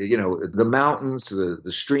there. You know, the mountains,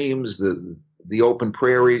 the streams, the open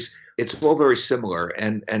prairies. It's all very similar,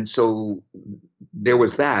 and so there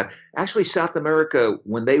was that. Actually, South America,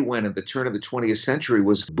 when they went at the turn of the 20th century,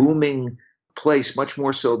 was a booming place, much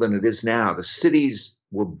more so than it is now. The cities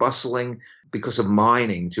were bustling because of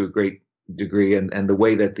mining to a great degree, and the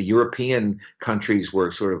way that the European countries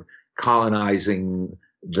were sort of colonizing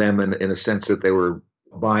them in a sense that they were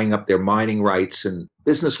buying up their mining rights, and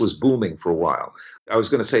business was booming for a while. I was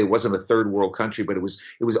going to say it wasn't a third world country, but it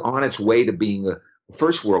was on its way to being a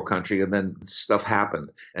first world country, and then stuff happened,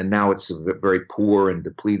 and now it's very poor and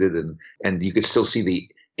depleted, and you could still see the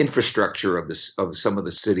infrastructure of some of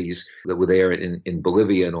the cities that were there in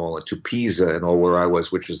Bolivia and all, to Pisa and all where I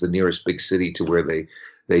was, which was the nearest big city to where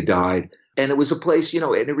they died. And it was a place, and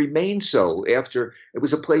it remained so after. It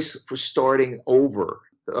was a place for starting over.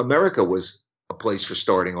 America was a place for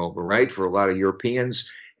starting over, right? For a lot of Europeans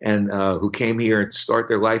and who came here and start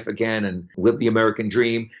their life again and live the American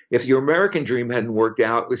dream. If your American dream hadn't worked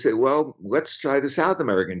out, we say, well, let's try the South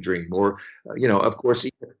American dream. Or, of course,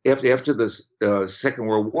 after the Second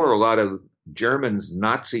World War, a lot of Germans,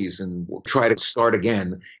 Nazis, and try to start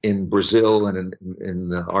again in Brazil and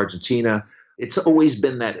in Argentina. It's always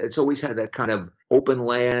been that. It's always had that kind of open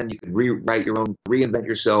land. You can rewrite your own, reinvent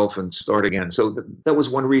yourself, and start again. So that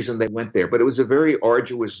was one reason they went there. But it was a very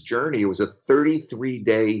arduous journey. It was a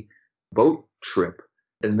 33-day boat trip,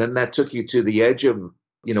 and then that took you to the edge of,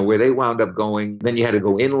 where they wound up going. Then you had to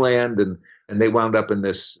go inland, and they wound up in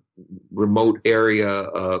this remote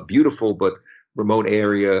area, beautiful but remote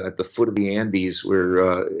area at the foot of the Andes,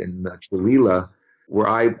 where in Cholila, where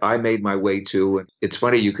I made my way to. And it's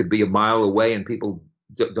funny, you could be a mile away and people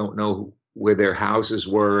don't know where their houses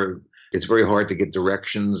were. It's very hard to get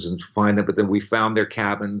directions and find them. But then we found their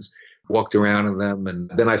cabins, walked around in them, and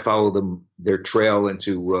then I followed their trail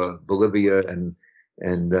into Bolivia and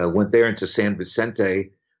went there into San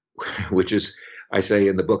Vicente, which is, I say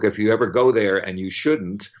in the book, if you ever go there, and you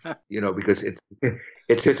shouldn't, because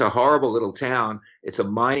it's a horrible little town. It's a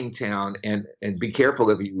mining town, and be careful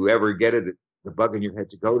if you ever get it. The bug in your head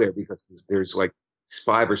to go there, because there's like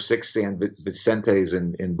 5 or 6 San Vicentes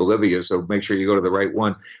in Bolivia. So make sure you go to the right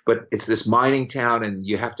one. But it's this mining town, and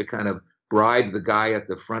you have to kind of bribe the guy at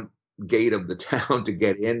the front gate of the town to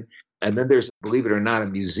get in. And then there's, believe it or not, a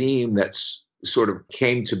museum that's sort of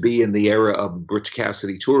came to be in the era of Butch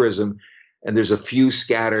Cassidy tourism. And there's a few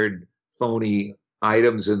scattered phony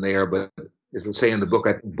items in there. But as I say in the book,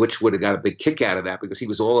 I think Butch would have got a big kick out of that, because he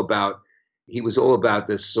was all about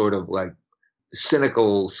this sort of like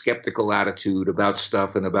cynical, skeptical attitude about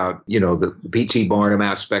stuff and about, the P.T. Barnum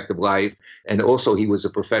aspect of life. And also he was a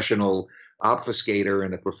professional obfuscator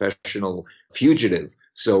and a professional fugitive.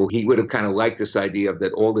 So he would have kind of liked this idea of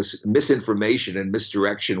that all this misinformation and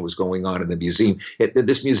misdirection was going on in the museum. At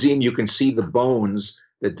this museum, you can see the bones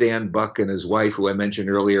that Dan Buck and his wife, who I mentioned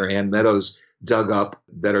earlier, Ann Meadows, dug up,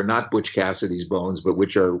 that are not Butch Cassidy's bones, but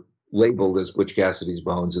which are labeled as Butch Cassidy's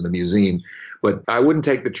bones in the museum. But I wouldn't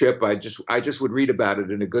take the trip. I just would read about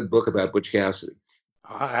it in a good book about Butch Cassidy.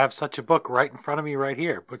 I have such a book right in front of me right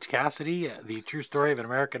here. Butch Cassidy, The True Story of an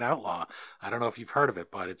American Outlaw. I don't know if you've heard of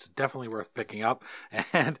it, but it's definitely worth picking up.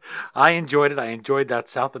 And I enjoyed it. I enjoyed that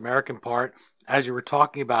South American part. As you were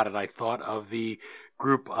talking about it, I thought of the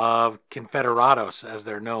group of Confederados, as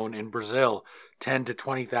they're known in Brazil, 10 to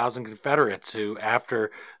 20,000 Confederates who, after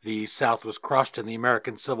the South was crushed in the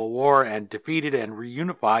American Civil War and defeated and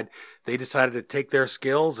reunified, they decided to take their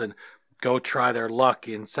skills and go try their luck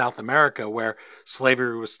in South America, where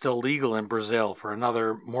slavery was still legal in Brazil for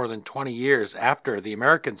another more than 20 years after the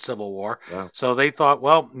American Civil War. Wow. So they thought,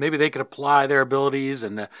 well, maybe they could apply their abilities,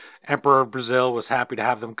 and the Emperor of Brazil was happy to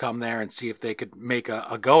have them come there and see if they could make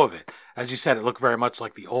a go of it. As you said, it looked very much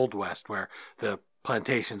like the Old West, where the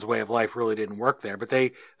plantation's way of life really didn't work there, but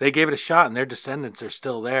they gave it a shot, and their descendants are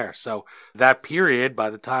still there. So that period,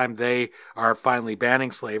 by the time they are finally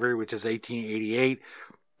banning slavery, which is 1888,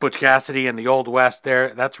 Butch Cassidy and the Old West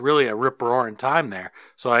there, that's really a rip-roaring time there.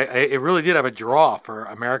 So it really did have a draw for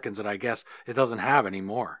Americans that I guess it doesn't have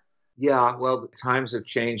anymore. Yeah, well, times have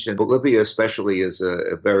changed, and Bolivia especially is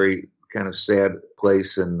a very kind of sad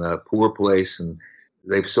place and a poor place, and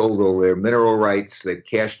they've sold all their mineral rights, they've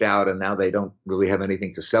cashed out, and now they don't really have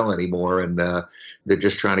anything to sell anymore, and they're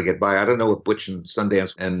just trying to get by. I don't know if Butch and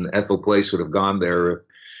Sundance and Ethel Place would have gone there if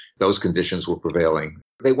those conditions were prevailing.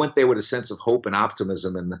 They went there with a sense of hope and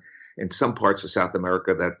optimism, and in some parts of South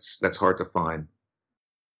America, that's hard to find.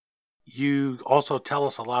 You also tell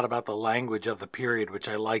us a lot about the language of the period, which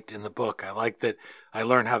I liked in the book. I like that I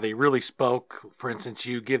learned how they really spoke. For instance,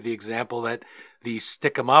 you give the example that the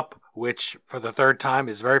stick 'em up, which for the third time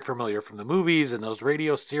is very familiar from the movies and those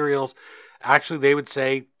radio serials, actually they would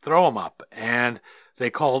say throw 'em up. And they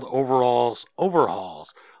called overalls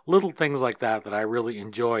overhauls. Little things like that that I really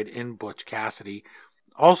enjoyed in Butch Cassidy.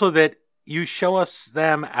 Also, that you show us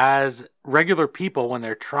them as regular people when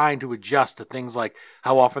they're trying to adjust to things like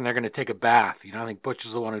how often they're going to take a bath. I think Butch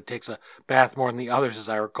is the one who takes a bath more than the others, as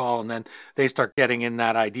I recall. And then they start getting in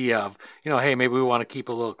that idea of, hey, maybe we want to keep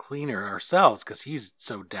a little cleaner ourselves because he's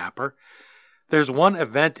so dapper. There's one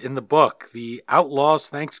event in the book, the Outlaws'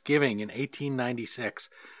 Thanksgiving in 1896.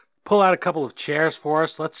 Pull out a couple of chairs for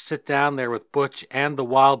us. Let's sit down there with Butch and the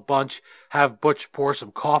Wild Bunch. Have Butch pour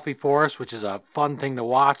some coffee for us, which is a fun thing to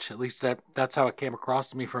watch. At least that's how it came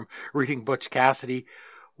across to me from reading Butch Cassidy.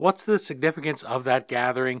 What's the significance of that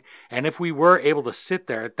gathering? And if we were able to sit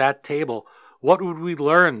there at that table, what would we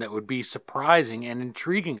learn that would be surprising and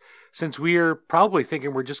intriguing? Since we are probably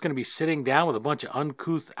thinking we're just going to be sitting down with a bunch of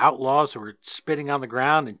uncouth outlaws who are spitting on the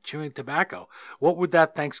ground and chewing tobacco. What would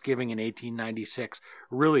that Thanksgiving in 1896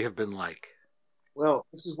 really have been like? Well,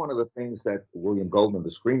 this is one of the things that William Goldman,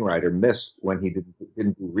 the screenwriter, missed when he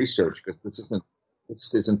didn't do research, because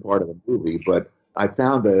this isn't part of the movie. But I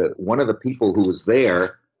found one of the people who was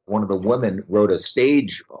there, one of the women, wrote a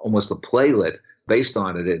stage, almost a playlet, based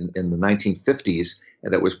on it in the 1950s,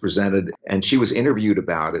 and that was presented, and she was interviewed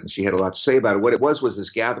about it, and she had a lot to say about it. What it was this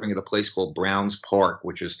gathering at a place called Brown's Park,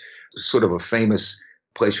 which is sort of a famous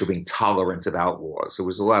place for being tolerant of outlaws. There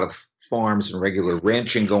was a lot of farms and regular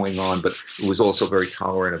ranching going on, but it was also very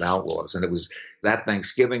tolerant of outlaws. And it was that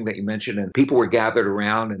Thanksgiving that you mentioned, and people were gathered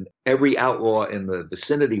around, and every outlaw in the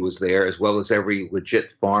vicinity was there, as well as every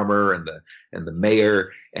legit farmer and the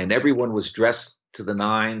mayor, and everyone was dressed to the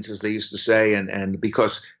nines, as they used to say, and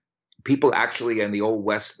because people actually in the Old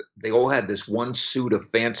West, they all had this one suit of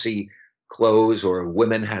fancy clothes, or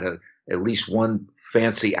women had at least one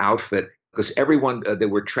fancy outfit, because everyone, there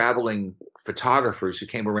were traveling photographers who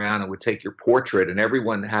came around and would take your portrait, and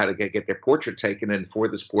everyone had to get their portrait taken. And for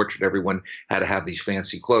this portrait, everyone had to have these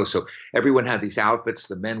fancy clothes. So everyone had these outfits,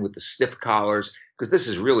 the men with the stiff collars, because this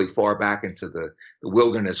is really far back into the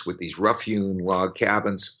wilderness with these rough-hewn log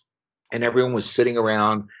cabins. And everyone was sitting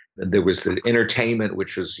around. And there was the entertainment,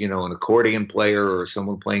 which was, an accordion player or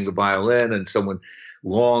someone playing the violin, and someone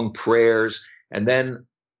long prayers. And then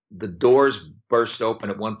the doors burst open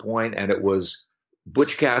at one point, and it was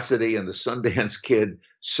Butch Cassidy and the Sundance Kid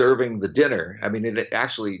serving the dinner. I mean,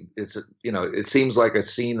 it seems like a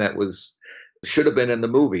scene that should have been in the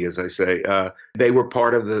movie, as I say. They were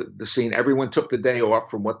part of the scene. Everyone took the day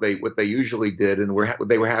off from what they usually did, and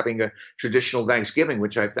they were having a traditional Thanksgiving,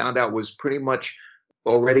 which I found out was pretty much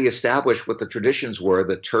already established what the traditions were: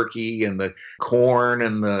 the turkey and the corn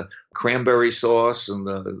and the cranberry sauce and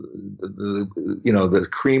the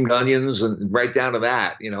creamed onions, and right down to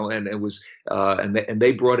that, and it was and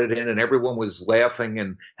they brought it in, and everyone was laughing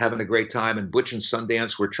and having a great time. And Butch and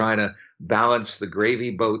Sundance were trying to balance the gravy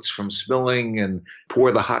boats from spilling and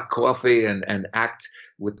pour the hot coffee and act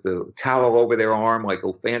with the towel over their arm like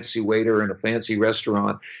a fancy waiter in a fancy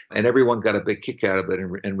restaurant. And everyone got a big kick out of it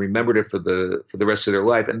and remembered it for the rest of their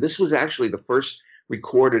life. And this was actually the first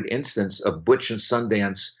recorded instance of Butch and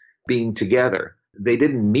Sundance being together. They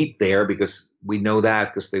didn't meet there, because we know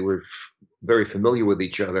that because they were very familiar with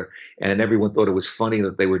each other, and everyone thought it was funny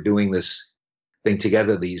that they were doing this thing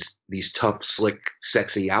together, these tough, slick,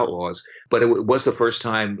 sexy outlaws. But it was the first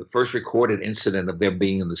recorded incident of them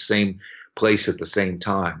being in the same place at the same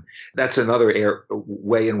time. That's another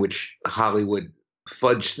way in which Hollywood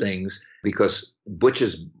fudged things, because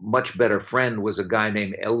Butch's much better friend was a guy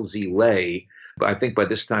named Elzie Lay. I think by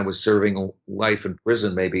this time was serving life in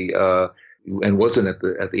prison, maybe, and wasn't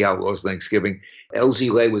at the Outlaws Thanksgiving.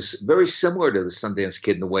 Elzie Lay was very similar to the Sundance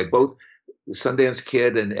Kid in a way. Both the Sundance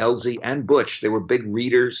Kid and Elzie and Butch, they were big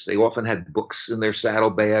readers. They often had books in their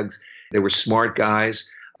saddlebags. They were smart guys.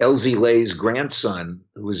 Elzie Lay's grandson,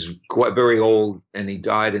 who was quite very old, and he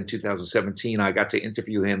died in 2017. I got to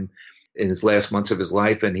interview him in his last months of his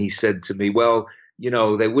life, and he said to me, well,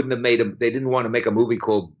 they wouldn't have they didn't want to make a movie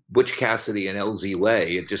called Butch Cassidy and Elzie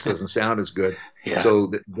Lay. It just doesn't sound as good. Yeah.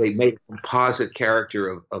 So they made a composite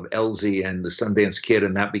character of Elzie and the Sundance Kid,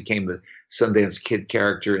 and that became the Sundance Kid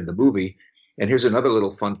character in the movie. And here's another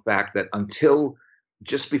little fun fact, that until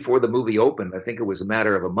just before the movie opened, I think it was a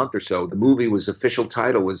matter of a month or so, the movie's official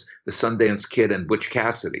title was The Sundance Kid and Butch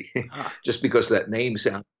Cassidy, just because that name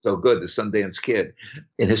sounds so good, The Sundance Kid.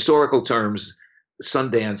 In historical terms,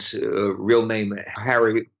 Sundance, real name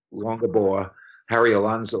Harry Longabaugh, Harry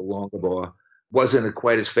Alonso Longabaugh wasn't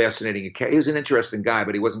quite as fascinating. He was an interesting guy,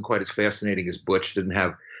 but he wasn't quite as fascinating as Butch. Didn't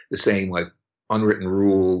have the same like unwritten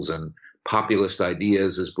rules and populist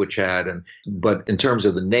ideas as Butch had. But in terms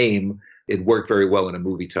of the name, it worked very well in a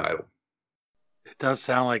movie title. It does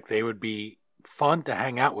sound like they would be fun to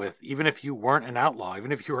hang out with, even if you weren't an outlaw,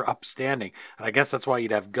 even if you were upstanding. And I guess that's why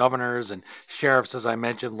you'd have governors and sheriffs, as I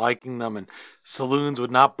mentioned, liking them, and saloons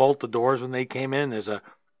would not bolt the doors when they came in. There's a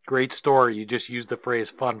great story. You just used the phrase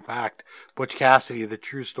fun fact. Butch Cassidy, the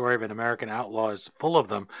true story of an American outlaw, is full of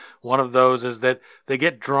them. One of those is that they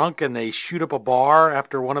get drunk and they shoot up a bar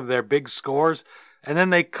after one of their big scores, and then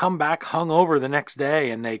they come back hungover the next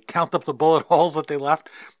day and they count up the bullet holes that they left,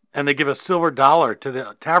 and they give a silver dollar to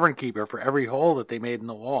the tavern keeper for every hole that they made in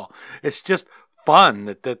the wall. It's just fun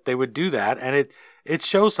that they would do that, and it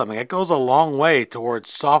shows something. It goes a long way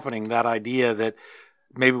towards softening that idea that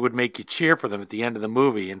maybe would make you cheer for them at the end of the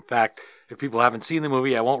movie. In fact, if people haven't seen the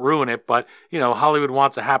movie, I won't ruin it, but, Hollywood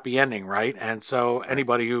wants a happy ending, right? And so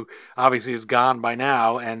anybody who obviously is gone by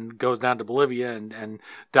now and goes down to Bolivia and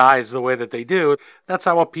dies the way that they do, that's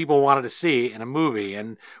how what people wanted to see in a movie.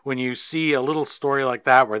 And when you see a little story like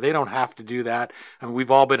that where they don't have to do that, and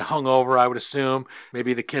we've all been hungover, I would assume,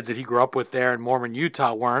 maybe the kids that he grew up with there in Mormon,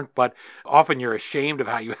 Utah weren't, but often you're ashamed of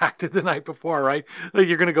how you acted the night before, right? Like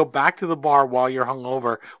you're going to go back to the bar while you're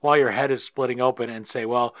hungover, while your head is splitting open, and say,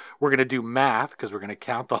 well, we're going to do math because we're going to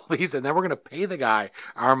count all these, and then we're going to pay the guy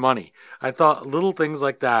our money. I thought little things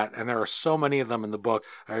like that, and there are so many of them in the book.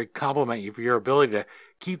 I compliment you for your ability to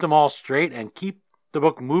keep them all straight and keep the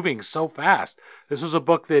book moving so fast. This was a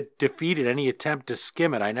book that defeated any attempt to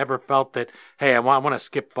skim it. I never felt that, hey, I want to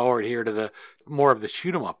skip forward here to the more of the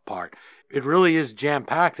shoot 'em up part. It really is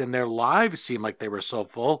jam-packed, and their lives seem like they were so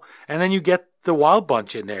full. And then you get the Wild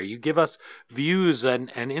Bunch in there. You give us views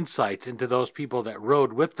and insights into those people that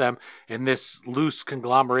rode with them in this loose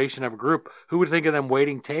conglomeration of a group. Who would think of them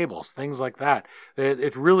waiting tables, things like that.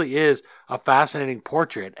 It really is a fascinating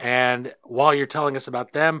portrait. And while you're telling us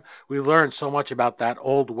about them, we learn so much about that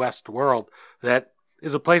Old West world that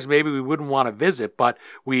is a place maybe we wouldn't want to visit, but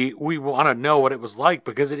we want to know what it was like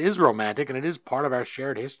because it is romantic and it is part of our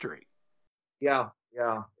shared history. Yeah.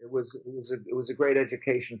 It was a great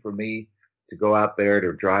education for me to go out there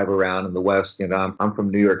to drive around in the West. I'm from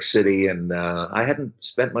New York City, and I hadn't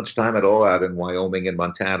spent much time at all out in Wyoming and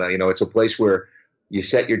Montana. It's a place where you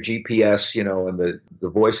set your GPS, and the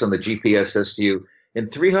voice on the GPS says to you, in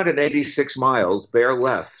 386 miles, bear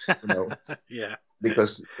left. Yeah.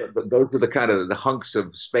 Because those are the kind of the hunks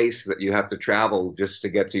of space that you have to travel just to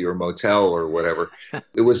get to your motel or whatever.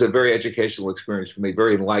 It was a very educational experience for me,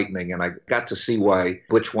 very enlightening, and I got to see why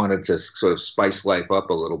Butch wanted to sort of spice life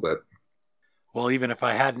up a little bit. Well, even if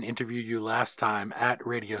I hadn't interviewed you last time at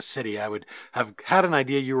Radio City, I would have had an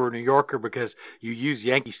idea you were a New Yorker because you use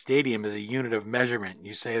Yankee Stadium as a unit of measurement.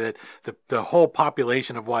 You say that the whole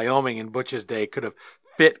population of Wyoming in Butch's day could have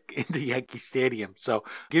fit into Yankee Stadium. So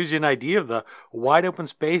it gives you an idea of the wide open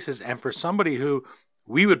spaces. And for somebody who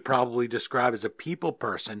we would probably describe as a people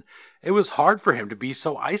person, it was hard for him to be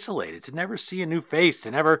so isolated, to never see a new face,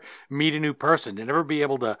 to never meet a new person, to never be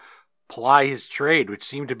able to ply his trade, which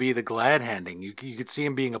seemed to be the glad handing. You could see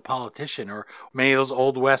him being a politician, or many of those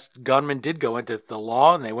Old West gunmen did go into the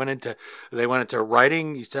law and they went into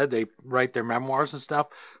writing. You said they write their memoirs and stuff.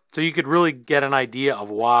 So you could really get an idea of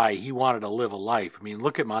why he wanted to live a life. I mean,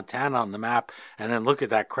 look at Montana on the map and then look at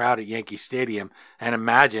that crowd at Yankee Stadium and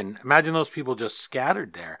imagine those people just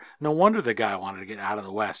scattered there. No wonder the guy wanted to get out of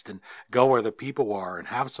the West and go where the people were and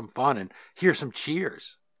have some fun and hear some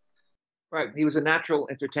cheers. Right. He was a natural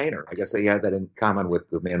entertainer. I guess he had that in common with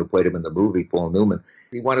the man who played him in the movie, Paul Newman.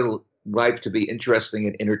 He wanted life to be interesting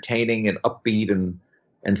and entertaining and upbeat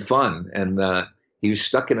and fun. And he was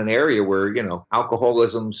stuck in an area where,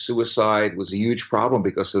 alcoholism, suicide was a huge problem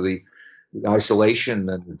because of the isolation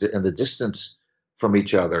and the distance from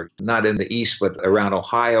each other. Not in the East, but around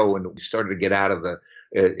Ohio. And we started to get out of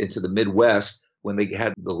into the Midwest when they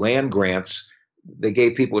had the land grants. They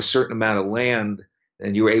gave people a certain amount of land,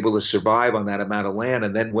 and you were able to survive on that amount of land.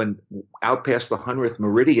 And then when out past the 100th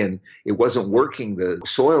meridian, it wasn't working. The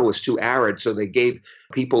soil was too arid. So they gave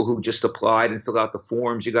people who just applied and filled out the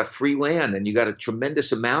forms, you got free land, and you got a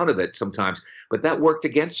tremendous amount of it sometimes. But that worked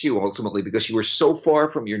against you ultimately because you were so far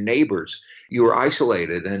from your neighbors. You were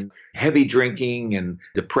isolated, and heavy drinking and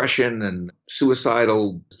depression and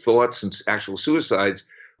suicidal thoughts and actual suicides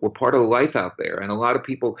were part of life out there. And a lot of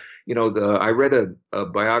people, I read a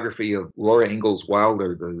biography of Laura Ingalls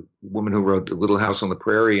Wilder, the woman who wrote The Little House on the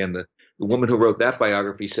Prairie. And the woman who wrote that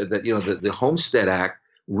biography said that, the Homestead Act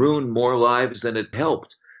ruined more lives than it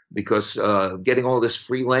helped because getting all this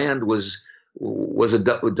free land was was a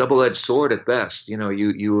double-edged sword at best. You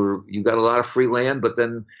got a lot of free land, but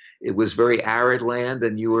then it was very arid land,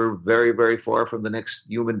 and you were very, very far from the next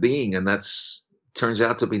human being, and that's turns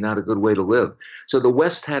out to be not a good way to live. So the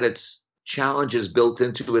West had its challenges built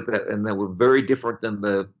into it, and that were very different than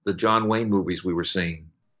the John Wayne movies we were seeing.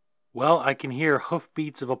 Well, I can hear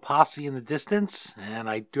hoofbeats of a posse in the distance, and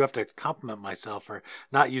I do have to compliment myself for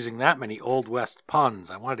not using that many Old West puns.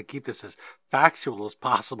 I wanted to keep this as factual as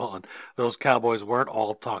possible, and those cowboys weren't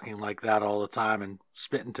all talking like that all the time and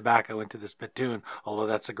spitting tobacco into the spittoon, although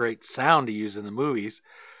that's a great sound to use in the movies.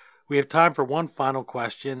 We have time for one final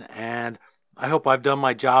question, and I hope I've done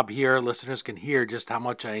my job here. Listeners can hear just how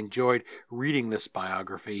much I enjoyed reading this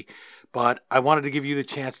biography, but I wanted to give you the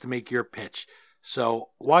chance to make your pitch. So,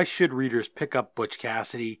 why should readers pick up Butch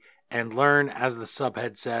Cassidy and learn, as the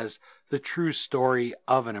subhead says, the true story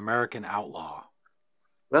of an American outlaw?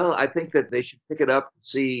 Well, I think that they should pick it up and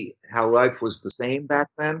see how life was the same back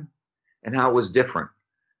then and how it was different.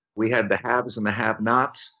 We had the haves and the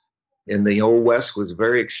have-nots. In the Old West was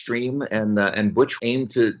very extreme, and Butch aimed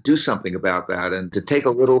to do something about that and to take a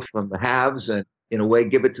little from the haves and, in a way,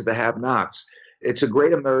 give it to the have-nots. It's a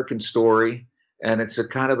great American story. And it's a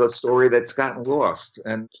kind of a story that's gotten lost.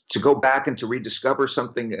 And to go back and to rediscover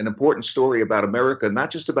something, an important story about America, not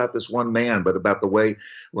just about this one man, but about the way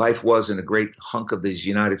life was in a great hunk of these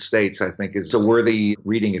United States, I think is a worthy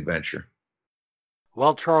reading adventure.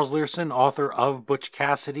 Well, Charles Learson, author of Butch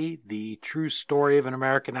Cassidy, The True Story of an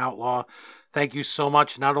American Outlaw, thank you so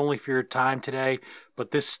much, not only for your time today, but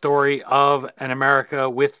this story of an America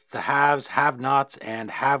with the haves, have-nots, and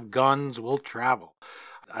have-guns will travel.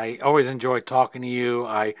 I always enjoy talking to you.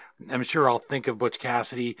 I am sure I'll think of Butch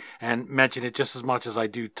Cassidy and mention it just as much as I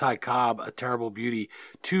do Ty Cobb, A Terrible Beauty.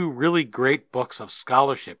 Two really great books of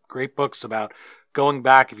scholarship, great books about going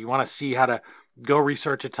back if you want to see how to go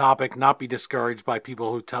research a topic, not be discouraged by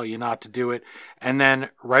people who tell you not to do it, and then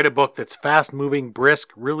write a book that's fast-moving,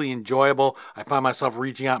 brisk, really enjoyable. I find myself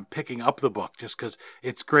reaching out and picking up the book just because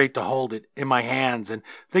it's great to hold it in my hands and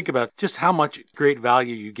think about just how much great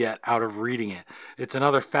value you get out of reading it. It's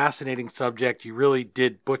another fascinating subject. You really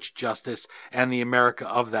did Butch justice and the America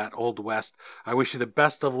of that Old West. I wish you the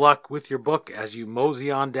best of luck with your book as you mosey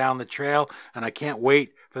on down the trail, and I can't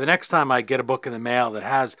wait for the next time I get a book in the mail that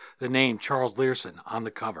has the name Charles Learson on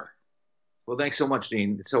the cover. Well, thanks so much,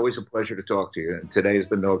 Dean. It's always a pleasure to talk to you, and today has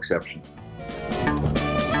been no exception.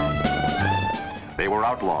 They were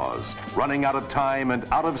outlaws, running out of time and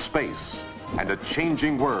out of space, and a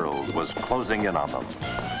changing world was closing in on them.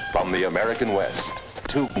 From the American West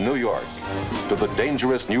to New York to the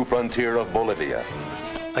dangerous new frontier of Bolivia.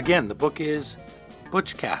 Again, the book is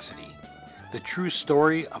Butch Cassidy, The True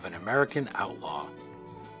Story of an American Outlaw.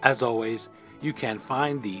 As always, you can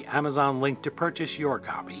find the Amazon link to purchase your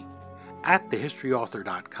copy at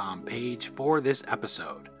thehistoryauthor.com page for this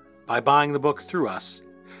episode. By buying the book through us,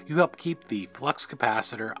 you help keep the flux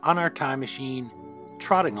capacitor on our time machine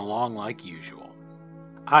trotting along like usual.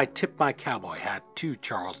 I tip my cowboy hat to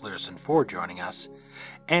Charles Learson for joining us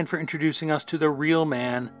and for introducing us to the real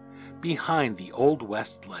man behind the Old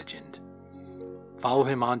West legend. Follow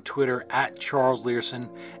him on Twitter at Charles Learson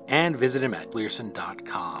and visit him at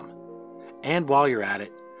learson.com. And while you're at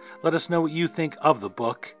it, let us know what you think of the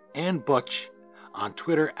book and Butch on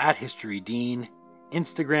Twitter at HistoryDean,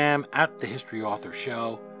 Instagram at The History Author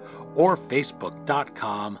Show, or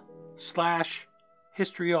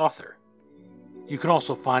Facebook.com/HistoryAuthor. You can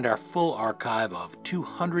also find our full archive of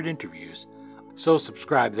 200 interviews, so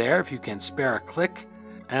subscribe there if you can spare a click.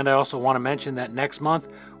 And I also want to mention that next month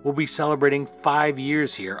we'll be celebrating 5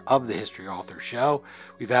 years here of the History Author Show.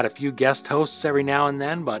 We've had a few guest hosts every now and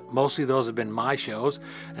then, but mostly those have been my shows.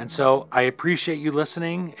 And so I appreciate you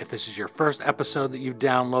listening. If this is your first episode that you've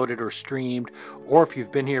downloaded or streamed, or if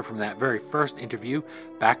you've been here from that very first interview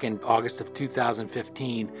back in August of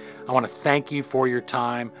 2015, I want to thank you for your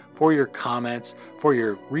time, for your comments, for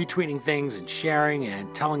your retweeting things and sharing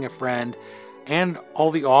and telling a friend, and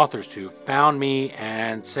all the authors who found me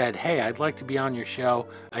and said, hey, I'd like to be on your show.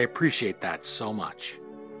 I appreciate that so much.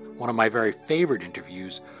 One of my very favorite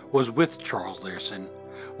interviews was with Charles Learson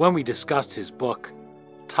when we discussed his book,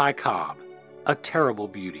 Ty Cobb, A Terrible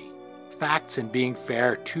Beauty. Facts and being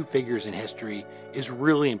fair, two figures in history, is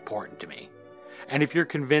really important to me. And if you're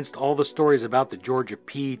convinced all the stories about the Georgia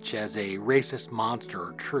Peach as a racist monster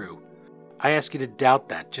are true, I ask you to doubt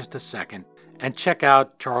that just a second and check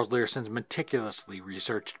out Charles Learson's meticulously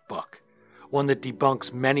researched book, one that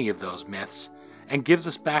debunks many of those myths and gives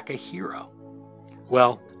us back a hero.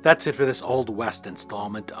 Well, that's it for this Old West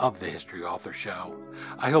installment of the History Author Show.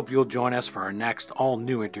 I hope you'll join us for our next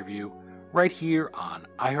all-new interview right here on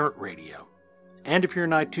iHeartRadio. And if you're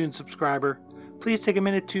an iTunes subscriber, please take a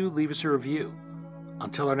minute to leave us a review.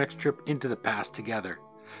 Until our next trip into the past together,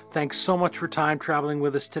 thanks so much for time traveling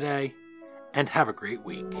with us today, and have a great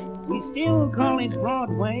week. We still call it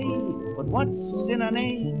Broadway, but what's in a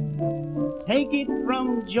name? Take it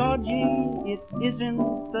from Georgie, it isn't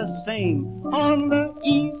the same. On the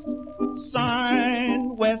east side,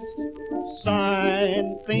 west side,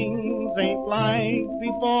 things ain't like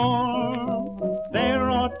before. There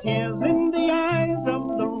are tears in the eyes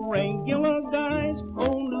of the regular guys.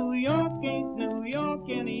 Oh, New York ain't New York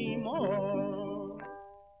anymore.